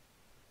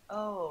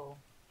 Oh.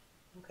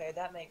 Okay,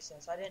 that makes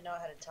sense. I didn't know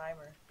it had a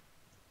timer.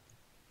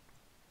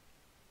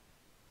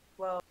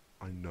 Well,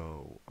 I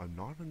know. I'm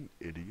not an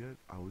idiot.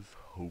 I was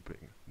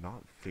hoping,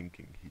 not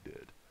thinking he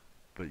did.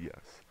 But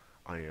yes,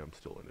 I am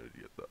still an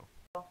idiot,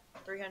 though.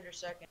 300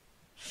 seconds.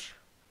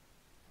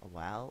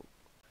 Well,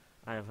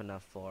 I have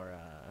enough for,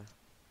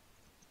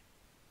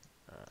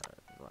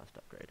 the last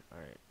upgrade.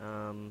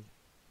 Alright,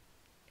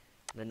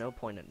 then no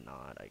point in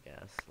not, I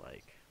guess,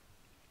 like,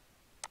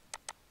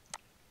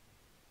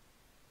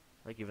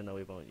 even though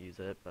we won't use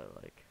it, but,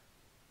 like,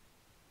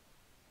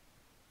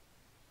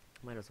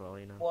 might as well,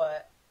 you know.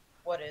 What?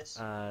 What is?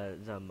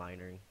 The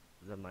mining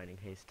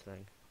haste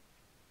thing.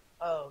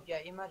 Oh, yeah,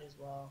 you might as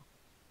well.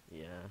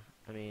 Yeah,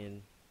 I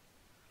mean,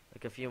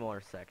 like, a few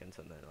more seconds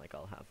and then, like,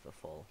 I'll have the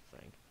full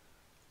thing.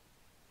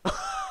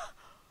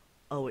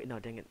 Oh, wait, no,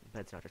 dang it,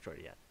 bed's not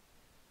destroyed yet.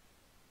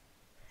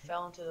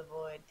 Fell into the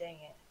void, dang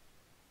it.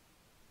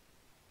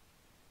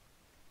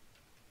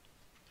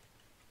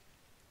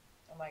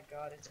 Oh my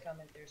god, it's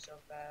coming through so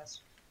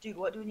fast. Dude,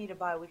 what do we need to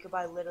buy? We could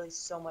buy literally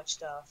so much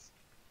stuff.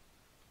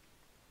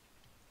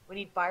 We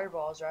need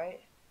fireballs, right?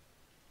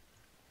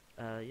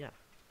 Yeah.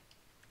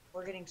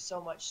 We're getting so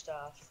much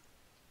stuff.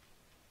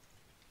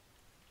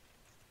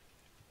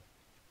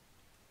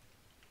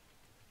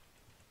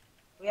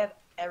 We have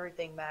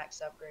everything max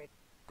upgrade.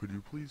 Could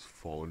you please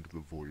fall into the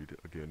void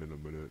again in a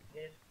minute?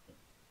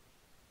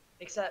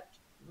 Except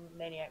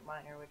Maniac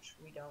Miner, which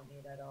we don't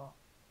need at all.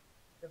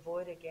 The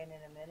void again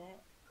in a minute?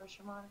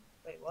 Question mark?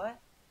 Wait, what?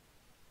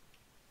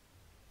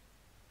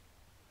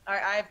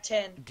 Alright, I have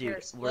 10. Dude, Here,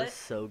 we're split.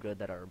 so good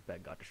that our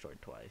bed got destroyed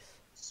twice.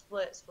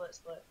 Split.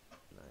 Nice.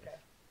 Okay.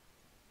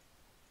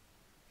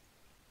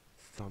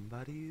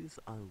 Somebody's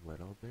a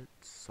little bit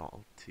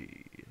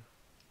salty.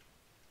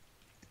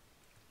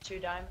 2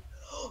 diamond.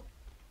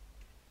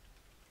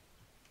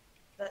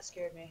 That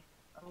scared me.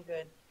 I'm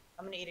good.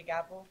 I'm gonna eat a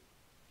gapple.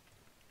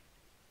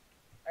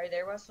 Are you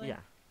there, Wesley? Yeah.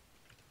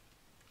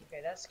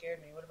 Okay, that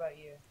scared me. What about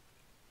you?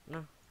 No.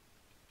 Okay.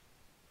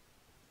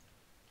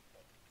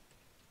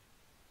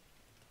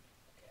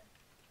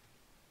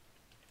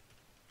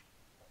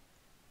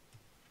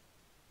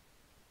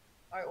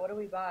 Alright, what do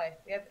we buy?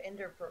 We have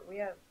we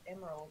have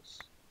emeralds.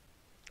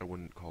 I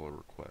wouldn't call a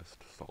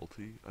request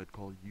salty. I'd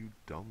call you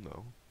dumb,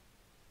 though.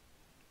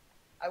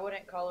 I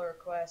wouldn't call a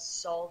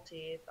request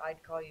salty if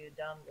I'd call you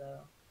dumb,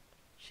 though.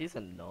 She's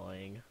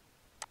annoying.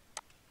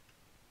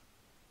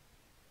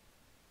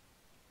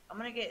 I'm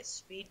gonna get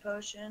speed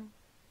potion.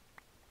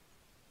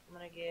 I'm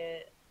gonna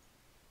get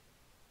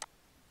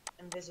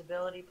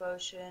invisibility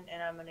potion,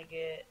 and I'm gonna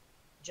get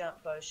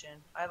jump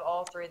potion. I have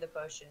all 3 of the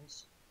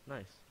potions.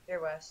 Nice.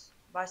 Here, Wes.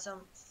 Buy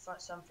some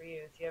for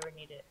you if you ever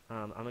need it.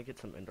 I'm gonna get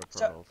some ender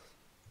So- pearls.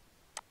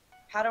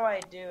 How do I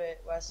do it,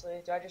 Hold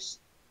Wesley? Do I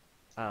just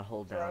down.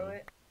 throw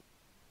it?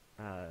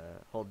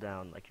 Hold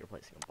down like you're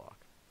placing a block.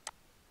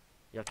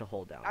 You have to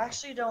hold down. I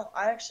actually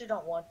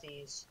don't want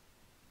these.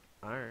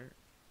 Alright.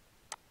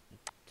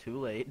 Too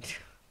late.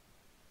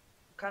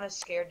 I'm kind of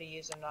scared to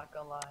use them, not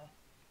gonna lie.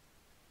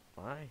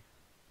 Why?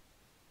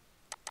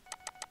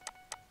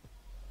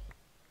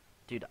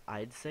 Dude,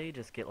 I'd say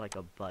just get like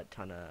a butt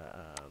ton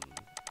of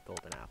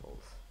golden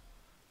apples.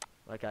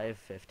 Like I have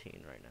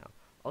 15 right now.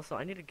 Also,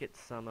 I need to get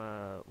some,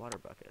 water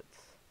buckets.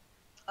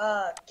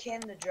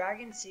 Can the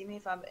dragon see me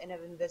if I'm in an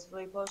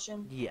invisibility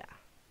potion? Yeah.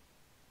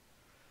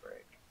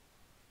 Frick.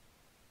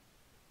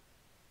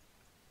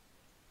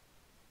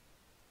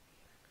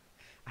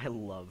 I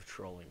love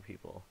trolling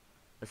people.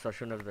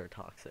 Especially whenever they're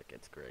toxic,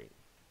 it's great.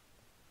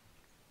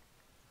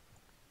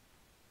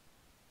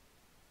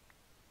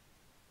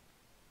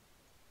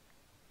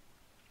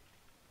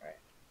 Alright.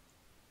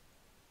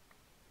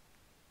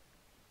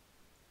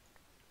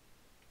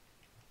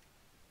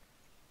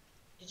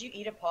 Did you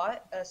eat a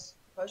pot?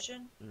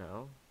 Potion?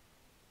 No.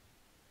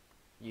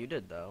 You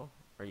did, though.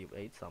 Or you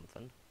ate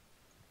something.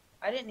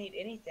 I didn't eat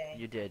anything.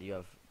 You did, you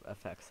have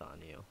effects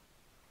on you.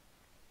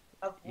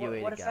 What,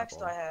 ate what a effects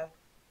do gapple. I have?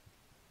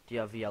 Do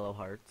you have yellow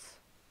hearts?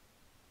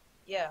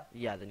 Yeah.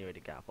 Yeah, then you ate a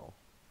gapple.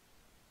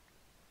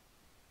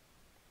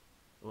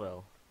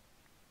 Will.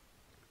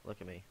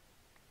 Look at me.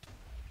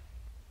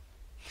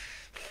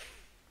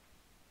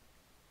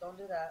 Don't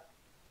do that.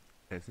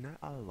 Isn't it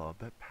a little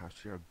bit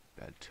past your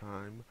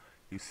bedtime?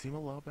 You seem a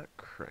little bit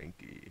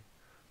cranky.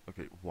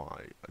 Okay,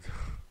 why?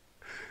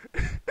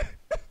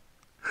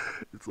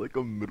 It's like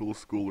a middle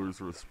schooler's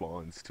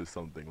response to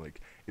something like,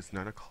 it's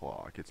 9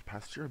 o'clock, it's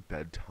past your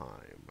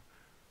bedtime.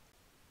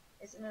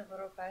 Isn't it a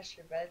little past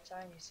your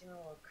bedtime? You seem a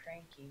little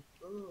cranky.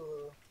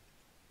 Ooh.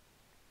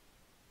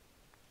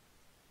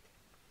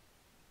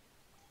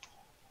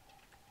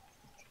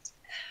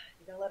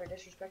 You gonna let her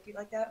disrespect you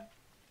like that?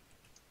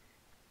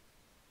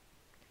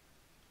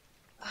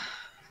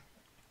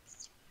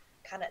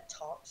 Kinda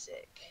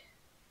toxic.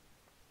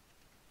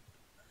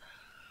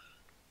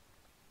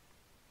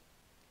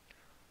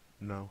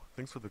 No,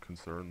 thanks for the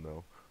concern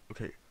though.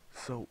 Okay,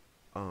 so,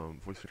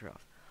 voice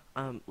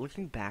Off.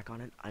 Looking back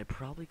on it, I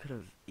probably could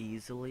have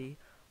easily,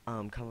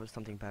 come up with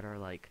something better,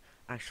 like,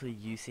 actually,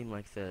 you seem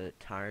like the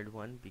tired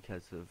one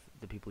because of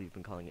the people you've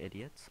been calling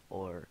idiots,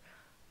 or,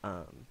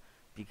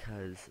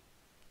 because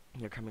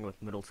you're coming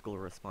with middle school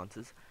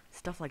responses,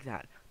 stuff like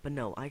that. But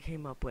no, I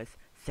came up with,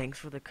 thanks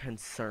for the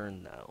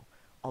concern, though.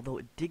 Although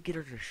it did get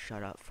her to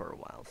shut up for a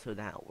while, so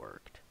that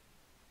worked.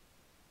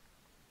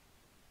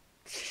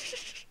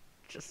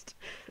 Just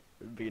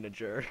being a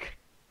jerk.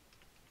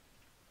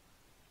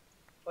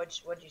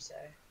 What'd you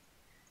say?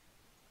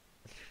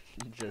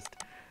 Just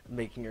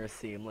making her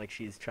seem like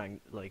she's trying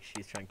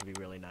to be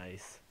really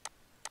nice.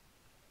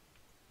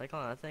 Like,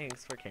 aw,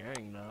 thanks for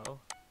caring, though.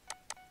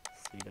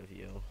 Sweet of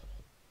you.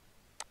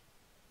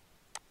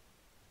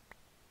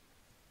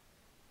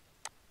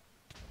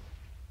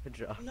 Good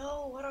job.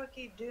 No, why do I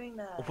keep doing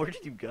that? Where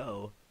did you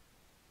go?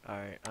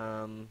 Alright,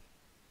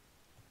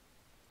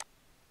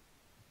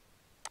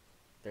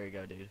 there you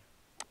go, dude.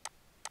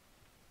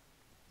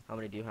 How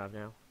many do you have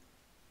now?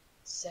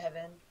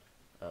 7.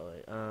 Oh,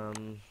 wait,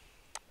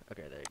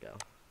 okay, there you go.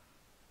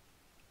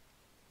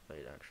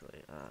 Wait,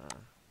 actually,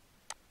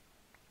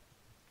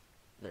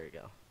 there you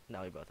go.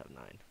 Now we both have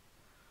 9.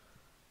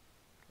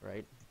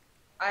 Right?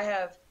 I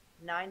have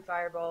 9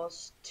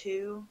 fireballs,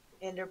 2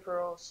 ender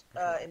pearls,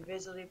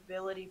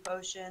 invisibility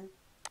potion,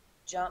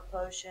 jump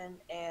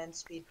potion, and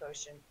speed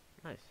potion,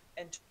 Nice.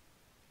 and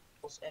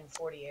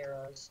 40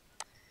 arrows.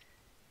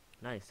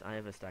 Nice, I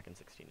have a stack and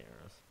 16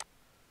 arrows.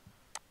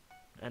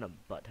 And a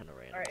butt ton of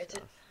random Alright,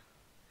 stuff.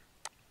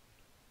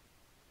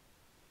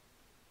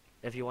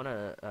 If you want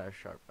a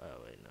sharp...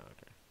 Oh, wait, no,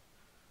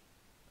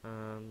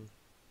 okay.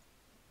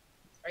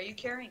 Are you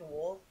carrying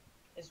wool?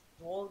 Is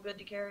wool good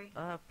to carry?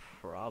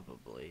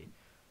 Probably.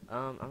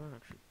 I'm gonna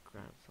actually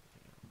grab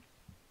something else.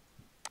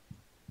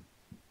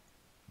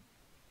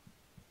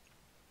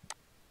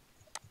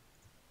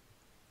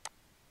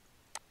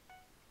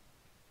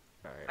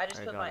 Alright, I just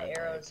put got my a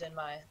arrows bag. in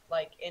my,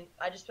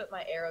 I just put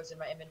my arrows in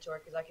my inventory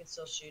because I can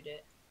still shoot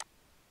it.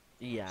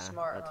 Yeah,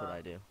 Smart, that's what huh?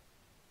 I do.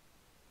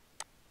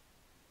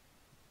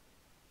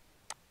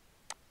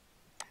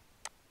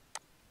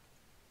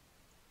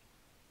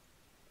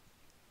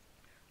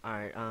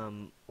 Alright,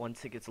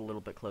 once it gets a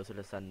little bit closer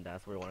to sudden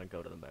death, we want to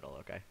go to the middle,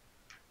 okay?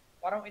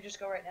 Why don't we just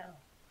go right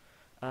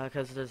now?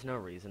 'Cause there's no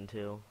reason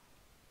to.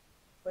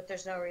 But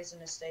there's no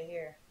reason to stay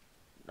here.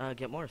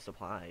 Get more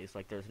supplies.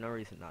 Like, there's no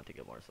reason not to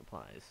get more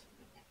supplies.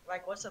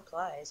 Like, what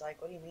supplies?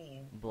 Like, what do you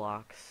mean?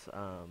 Blocks,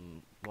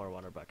 more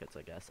water buckets,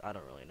 I guess. I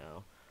don't really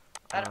know.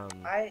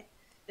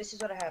 This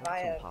is what I have. want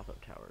I some have,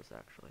 pop-up towers,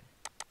 actually.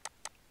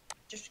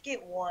 just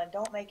get one.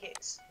 Don't make it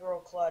real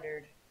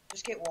cluttered.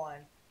 Just get one.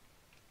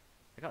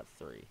 I got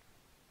 3.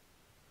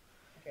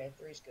 Okay,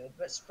 3's good.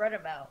 But spread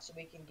them out so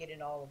we can get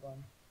in all of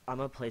them. I'm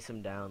gonna place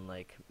them down,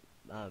 like,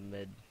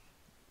 mid,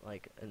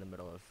 like, in the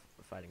middle of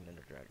fighting the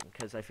Ender Dragon.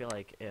 Because I feel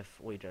like if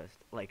we just,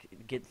 like,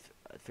 get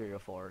 3 or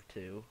 4,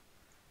 too,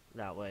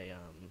 that way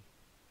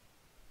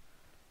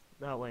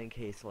in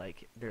case,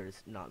 like,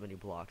 there's not many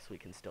blocks, we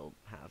can still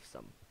have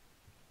some,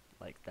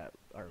 like, that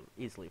are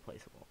easily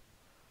placeable.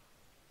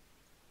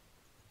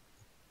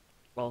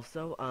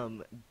 Also,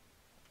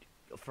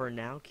 for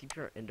now, keep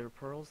your ender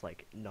pearls,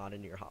 like, not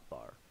in your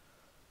hotbar.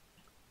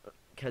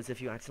 Because if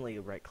you accidentally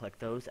right-click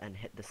those and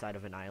hit the side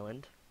of an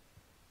island,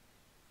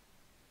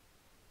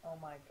 Oh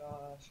my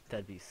gosh.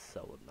 that'd be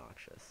so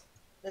obnoxious.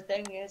 The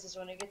thing is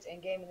when it gets in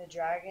game and the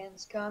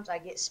dragons comes, I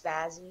get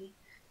spazzy,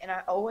 and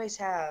I always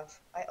have.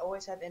 I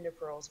always have ender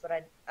pearls, but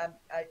I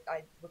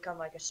become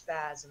like a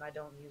spaz and I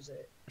don't use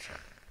it.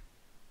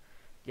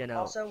 You know,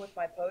 Also with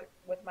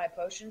my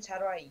potions, how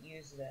do I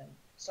use them?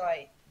 So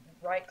I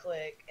right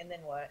click and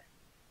then what?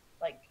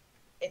 Like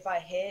if I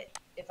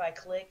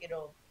click,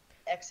 it'll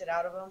exit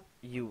out of them.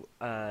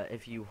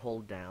 if you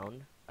hold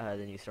down,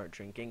 then you start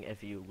drinking.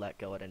 If you let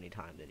go at any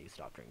time, then you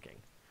stop drinking.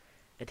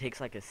 It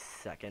takes like a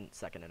second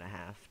and a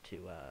half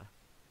to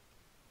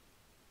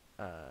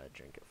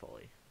drink it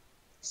fully.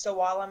 So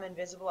while I'm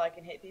invisible, I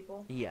can hit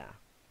people. Yeah,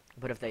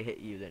 but if they hit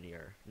you, then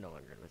you're no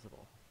longer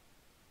invisible.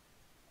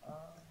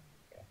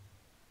 Okay.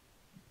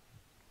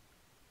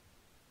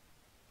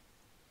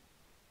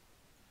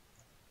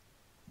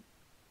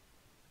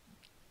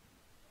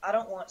 I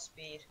don't want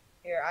speed.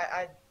 Here,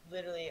 I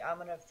literally, I'm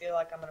gonna feel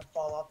like I'm gonna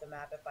fall off the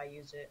map if I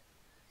use it.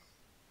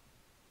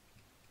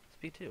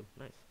 Speed 2,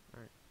 nice. All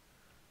right.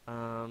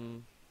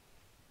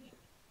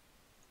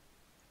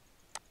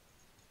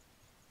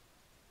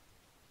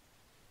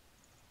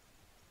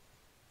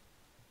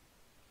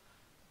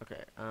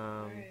 Okay.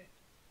 Alright.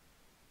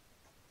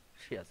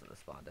 She hasn't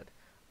responded.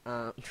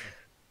 What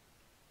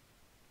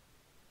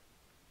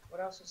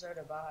else is there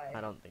to buy?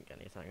 I don't think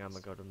anything. I'm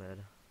gonna go to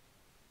mid.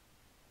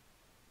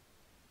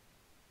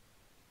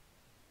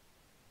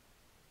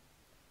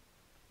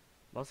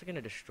 I'm also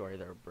gonna destroy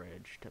their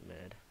bridge to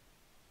mid.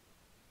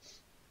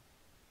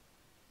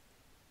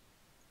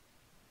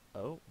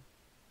 Oh,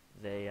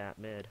 they at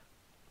mid.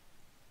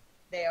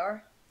 They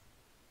are?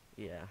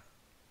 Yeah.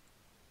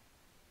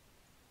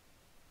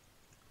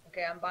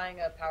 Okay, I'm buying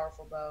a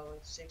powerful bow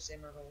with 6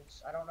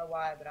 emeralds. I don't know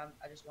why, but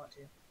I just want to.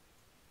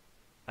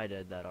 I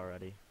did that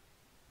already.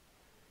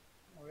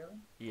 Oh, really?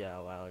 Yeah,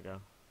 a while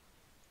ago.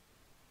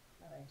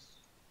 Nice.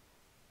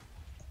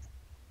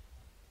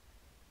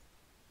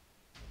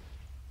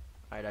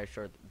 Alright, I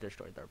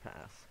destroyed their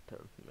path to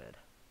mid.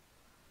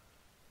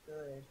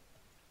 Good.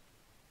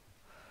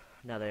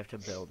 Now they have to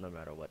build no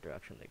matter what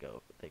direction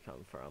they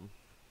come from.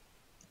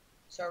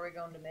 So are we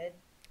going to mid?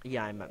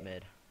 Yeah, I'm at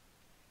mid.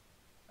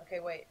 Okay,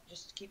 wait.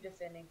 Just keep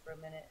defending for a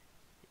minute.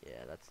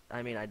 Yeah,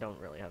 I mean, I don't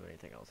really have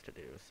anything else to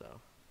do, so.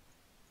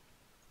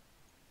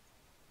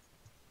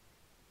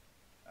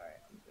 Alright,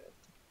 I'm good.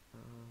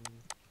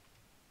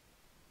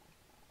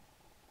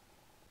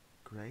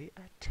 Great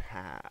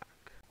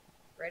attack.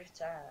 Great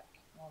attack.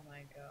 Oh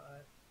my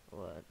god.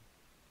 What?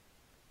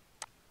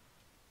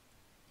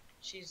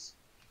 She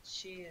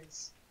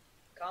is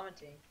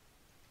commenting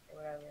or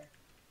whatever.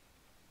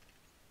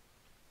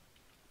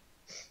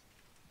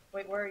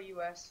 Wait, where are you,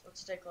 Wes?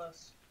 Let's stay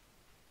close.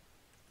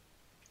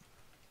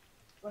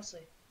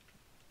 Wesley.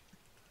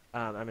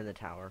 I'm in the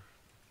tower.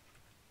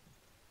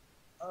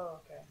 Oh,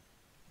 okay.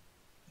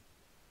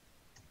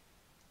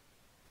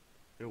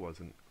 It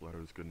wasn't. Glad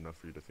it was good enough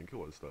for you to think it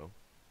was, though.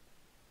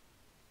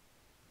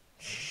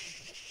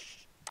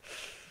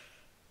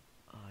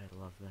 Oh,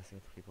 I love messing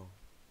with people.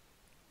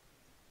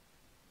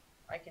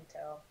 I can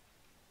tell.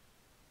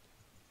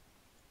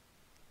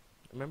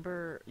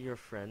 Remember your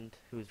friend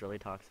who was really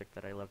toxic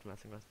that I loved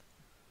messing with?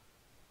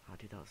 Oh,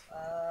 dude, that was fun.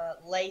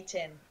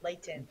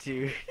 Layton.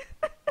 Dude.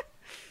 Oh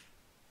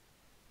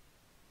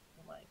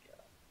my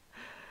god.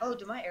 Oh,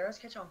 do my arrows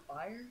catch on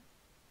fire?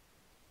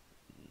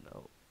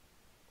 No.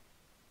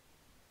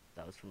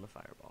 That was from a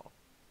fireball.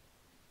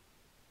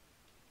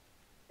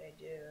 They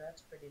do.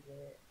 That's pretty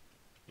lit.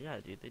 Yeah,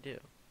 dude, they do.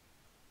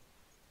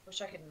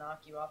 Wish I could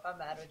knock you off. How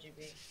mad would you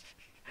be?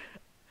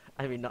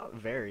 Oh, I mean, not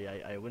very.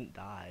 I wouldn't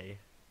die.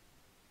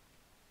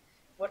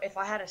 What if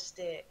I had a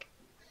stick?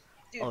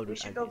 Dude, Oh, we dude,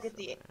 should I'd go be get so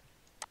the. mad.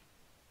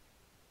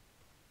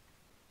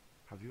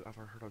 Have you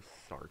ever heard of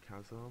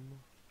sarcasm?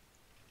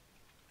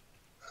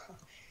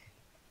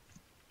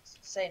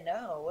 Say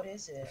no. What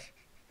is it?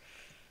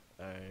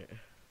 Alright.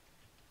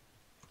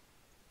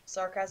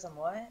 Sarcasm?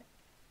 What?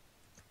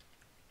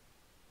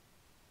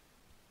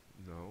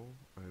 No,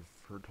 I've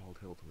heard tall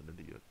tales of an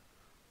idiot.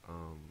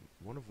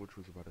 One of which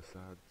was about a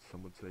sad,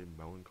 some would say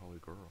melancholy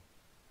girl.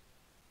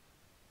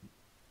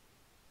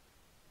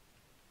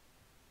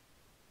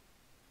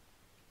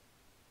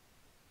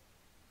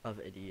 Of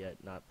idiot,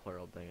 not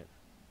plural, dang it.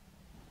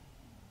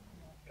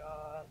 Oh my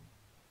god.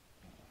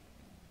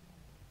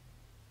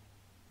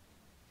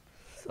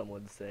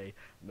 Someone say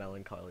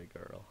melancholy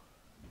girl.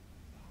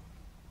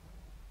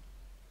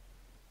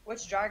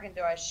 Which dragon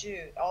do I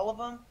shoot? All of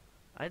them?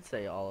 I'd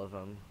say all of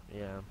them,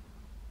 yeah.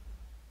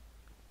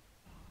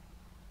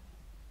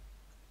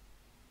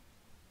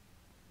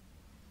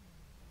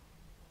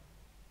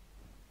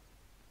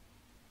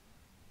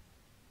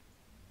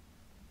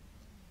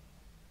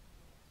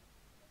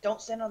 Don't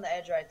stand on the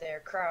edge right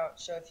there.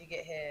 Crouch, so if you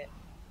get hit.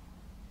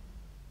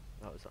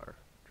 That was our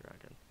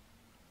dragon.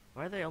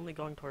 Why are they only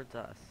going towards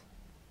us?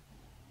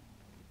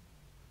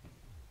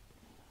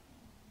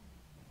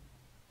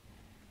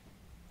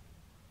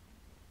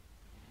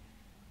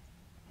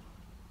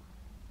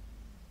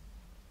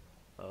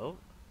 Oh.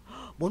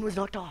 One was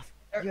knocked off!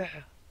 They're, Yeah!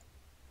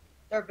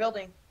 they're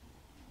building.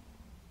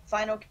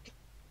 Final.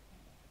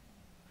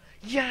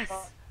 Yes!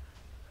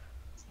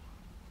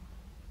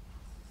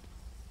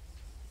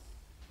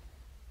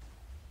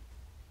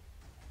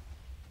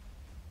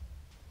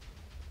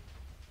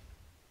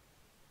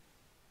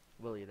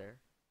 Willy there.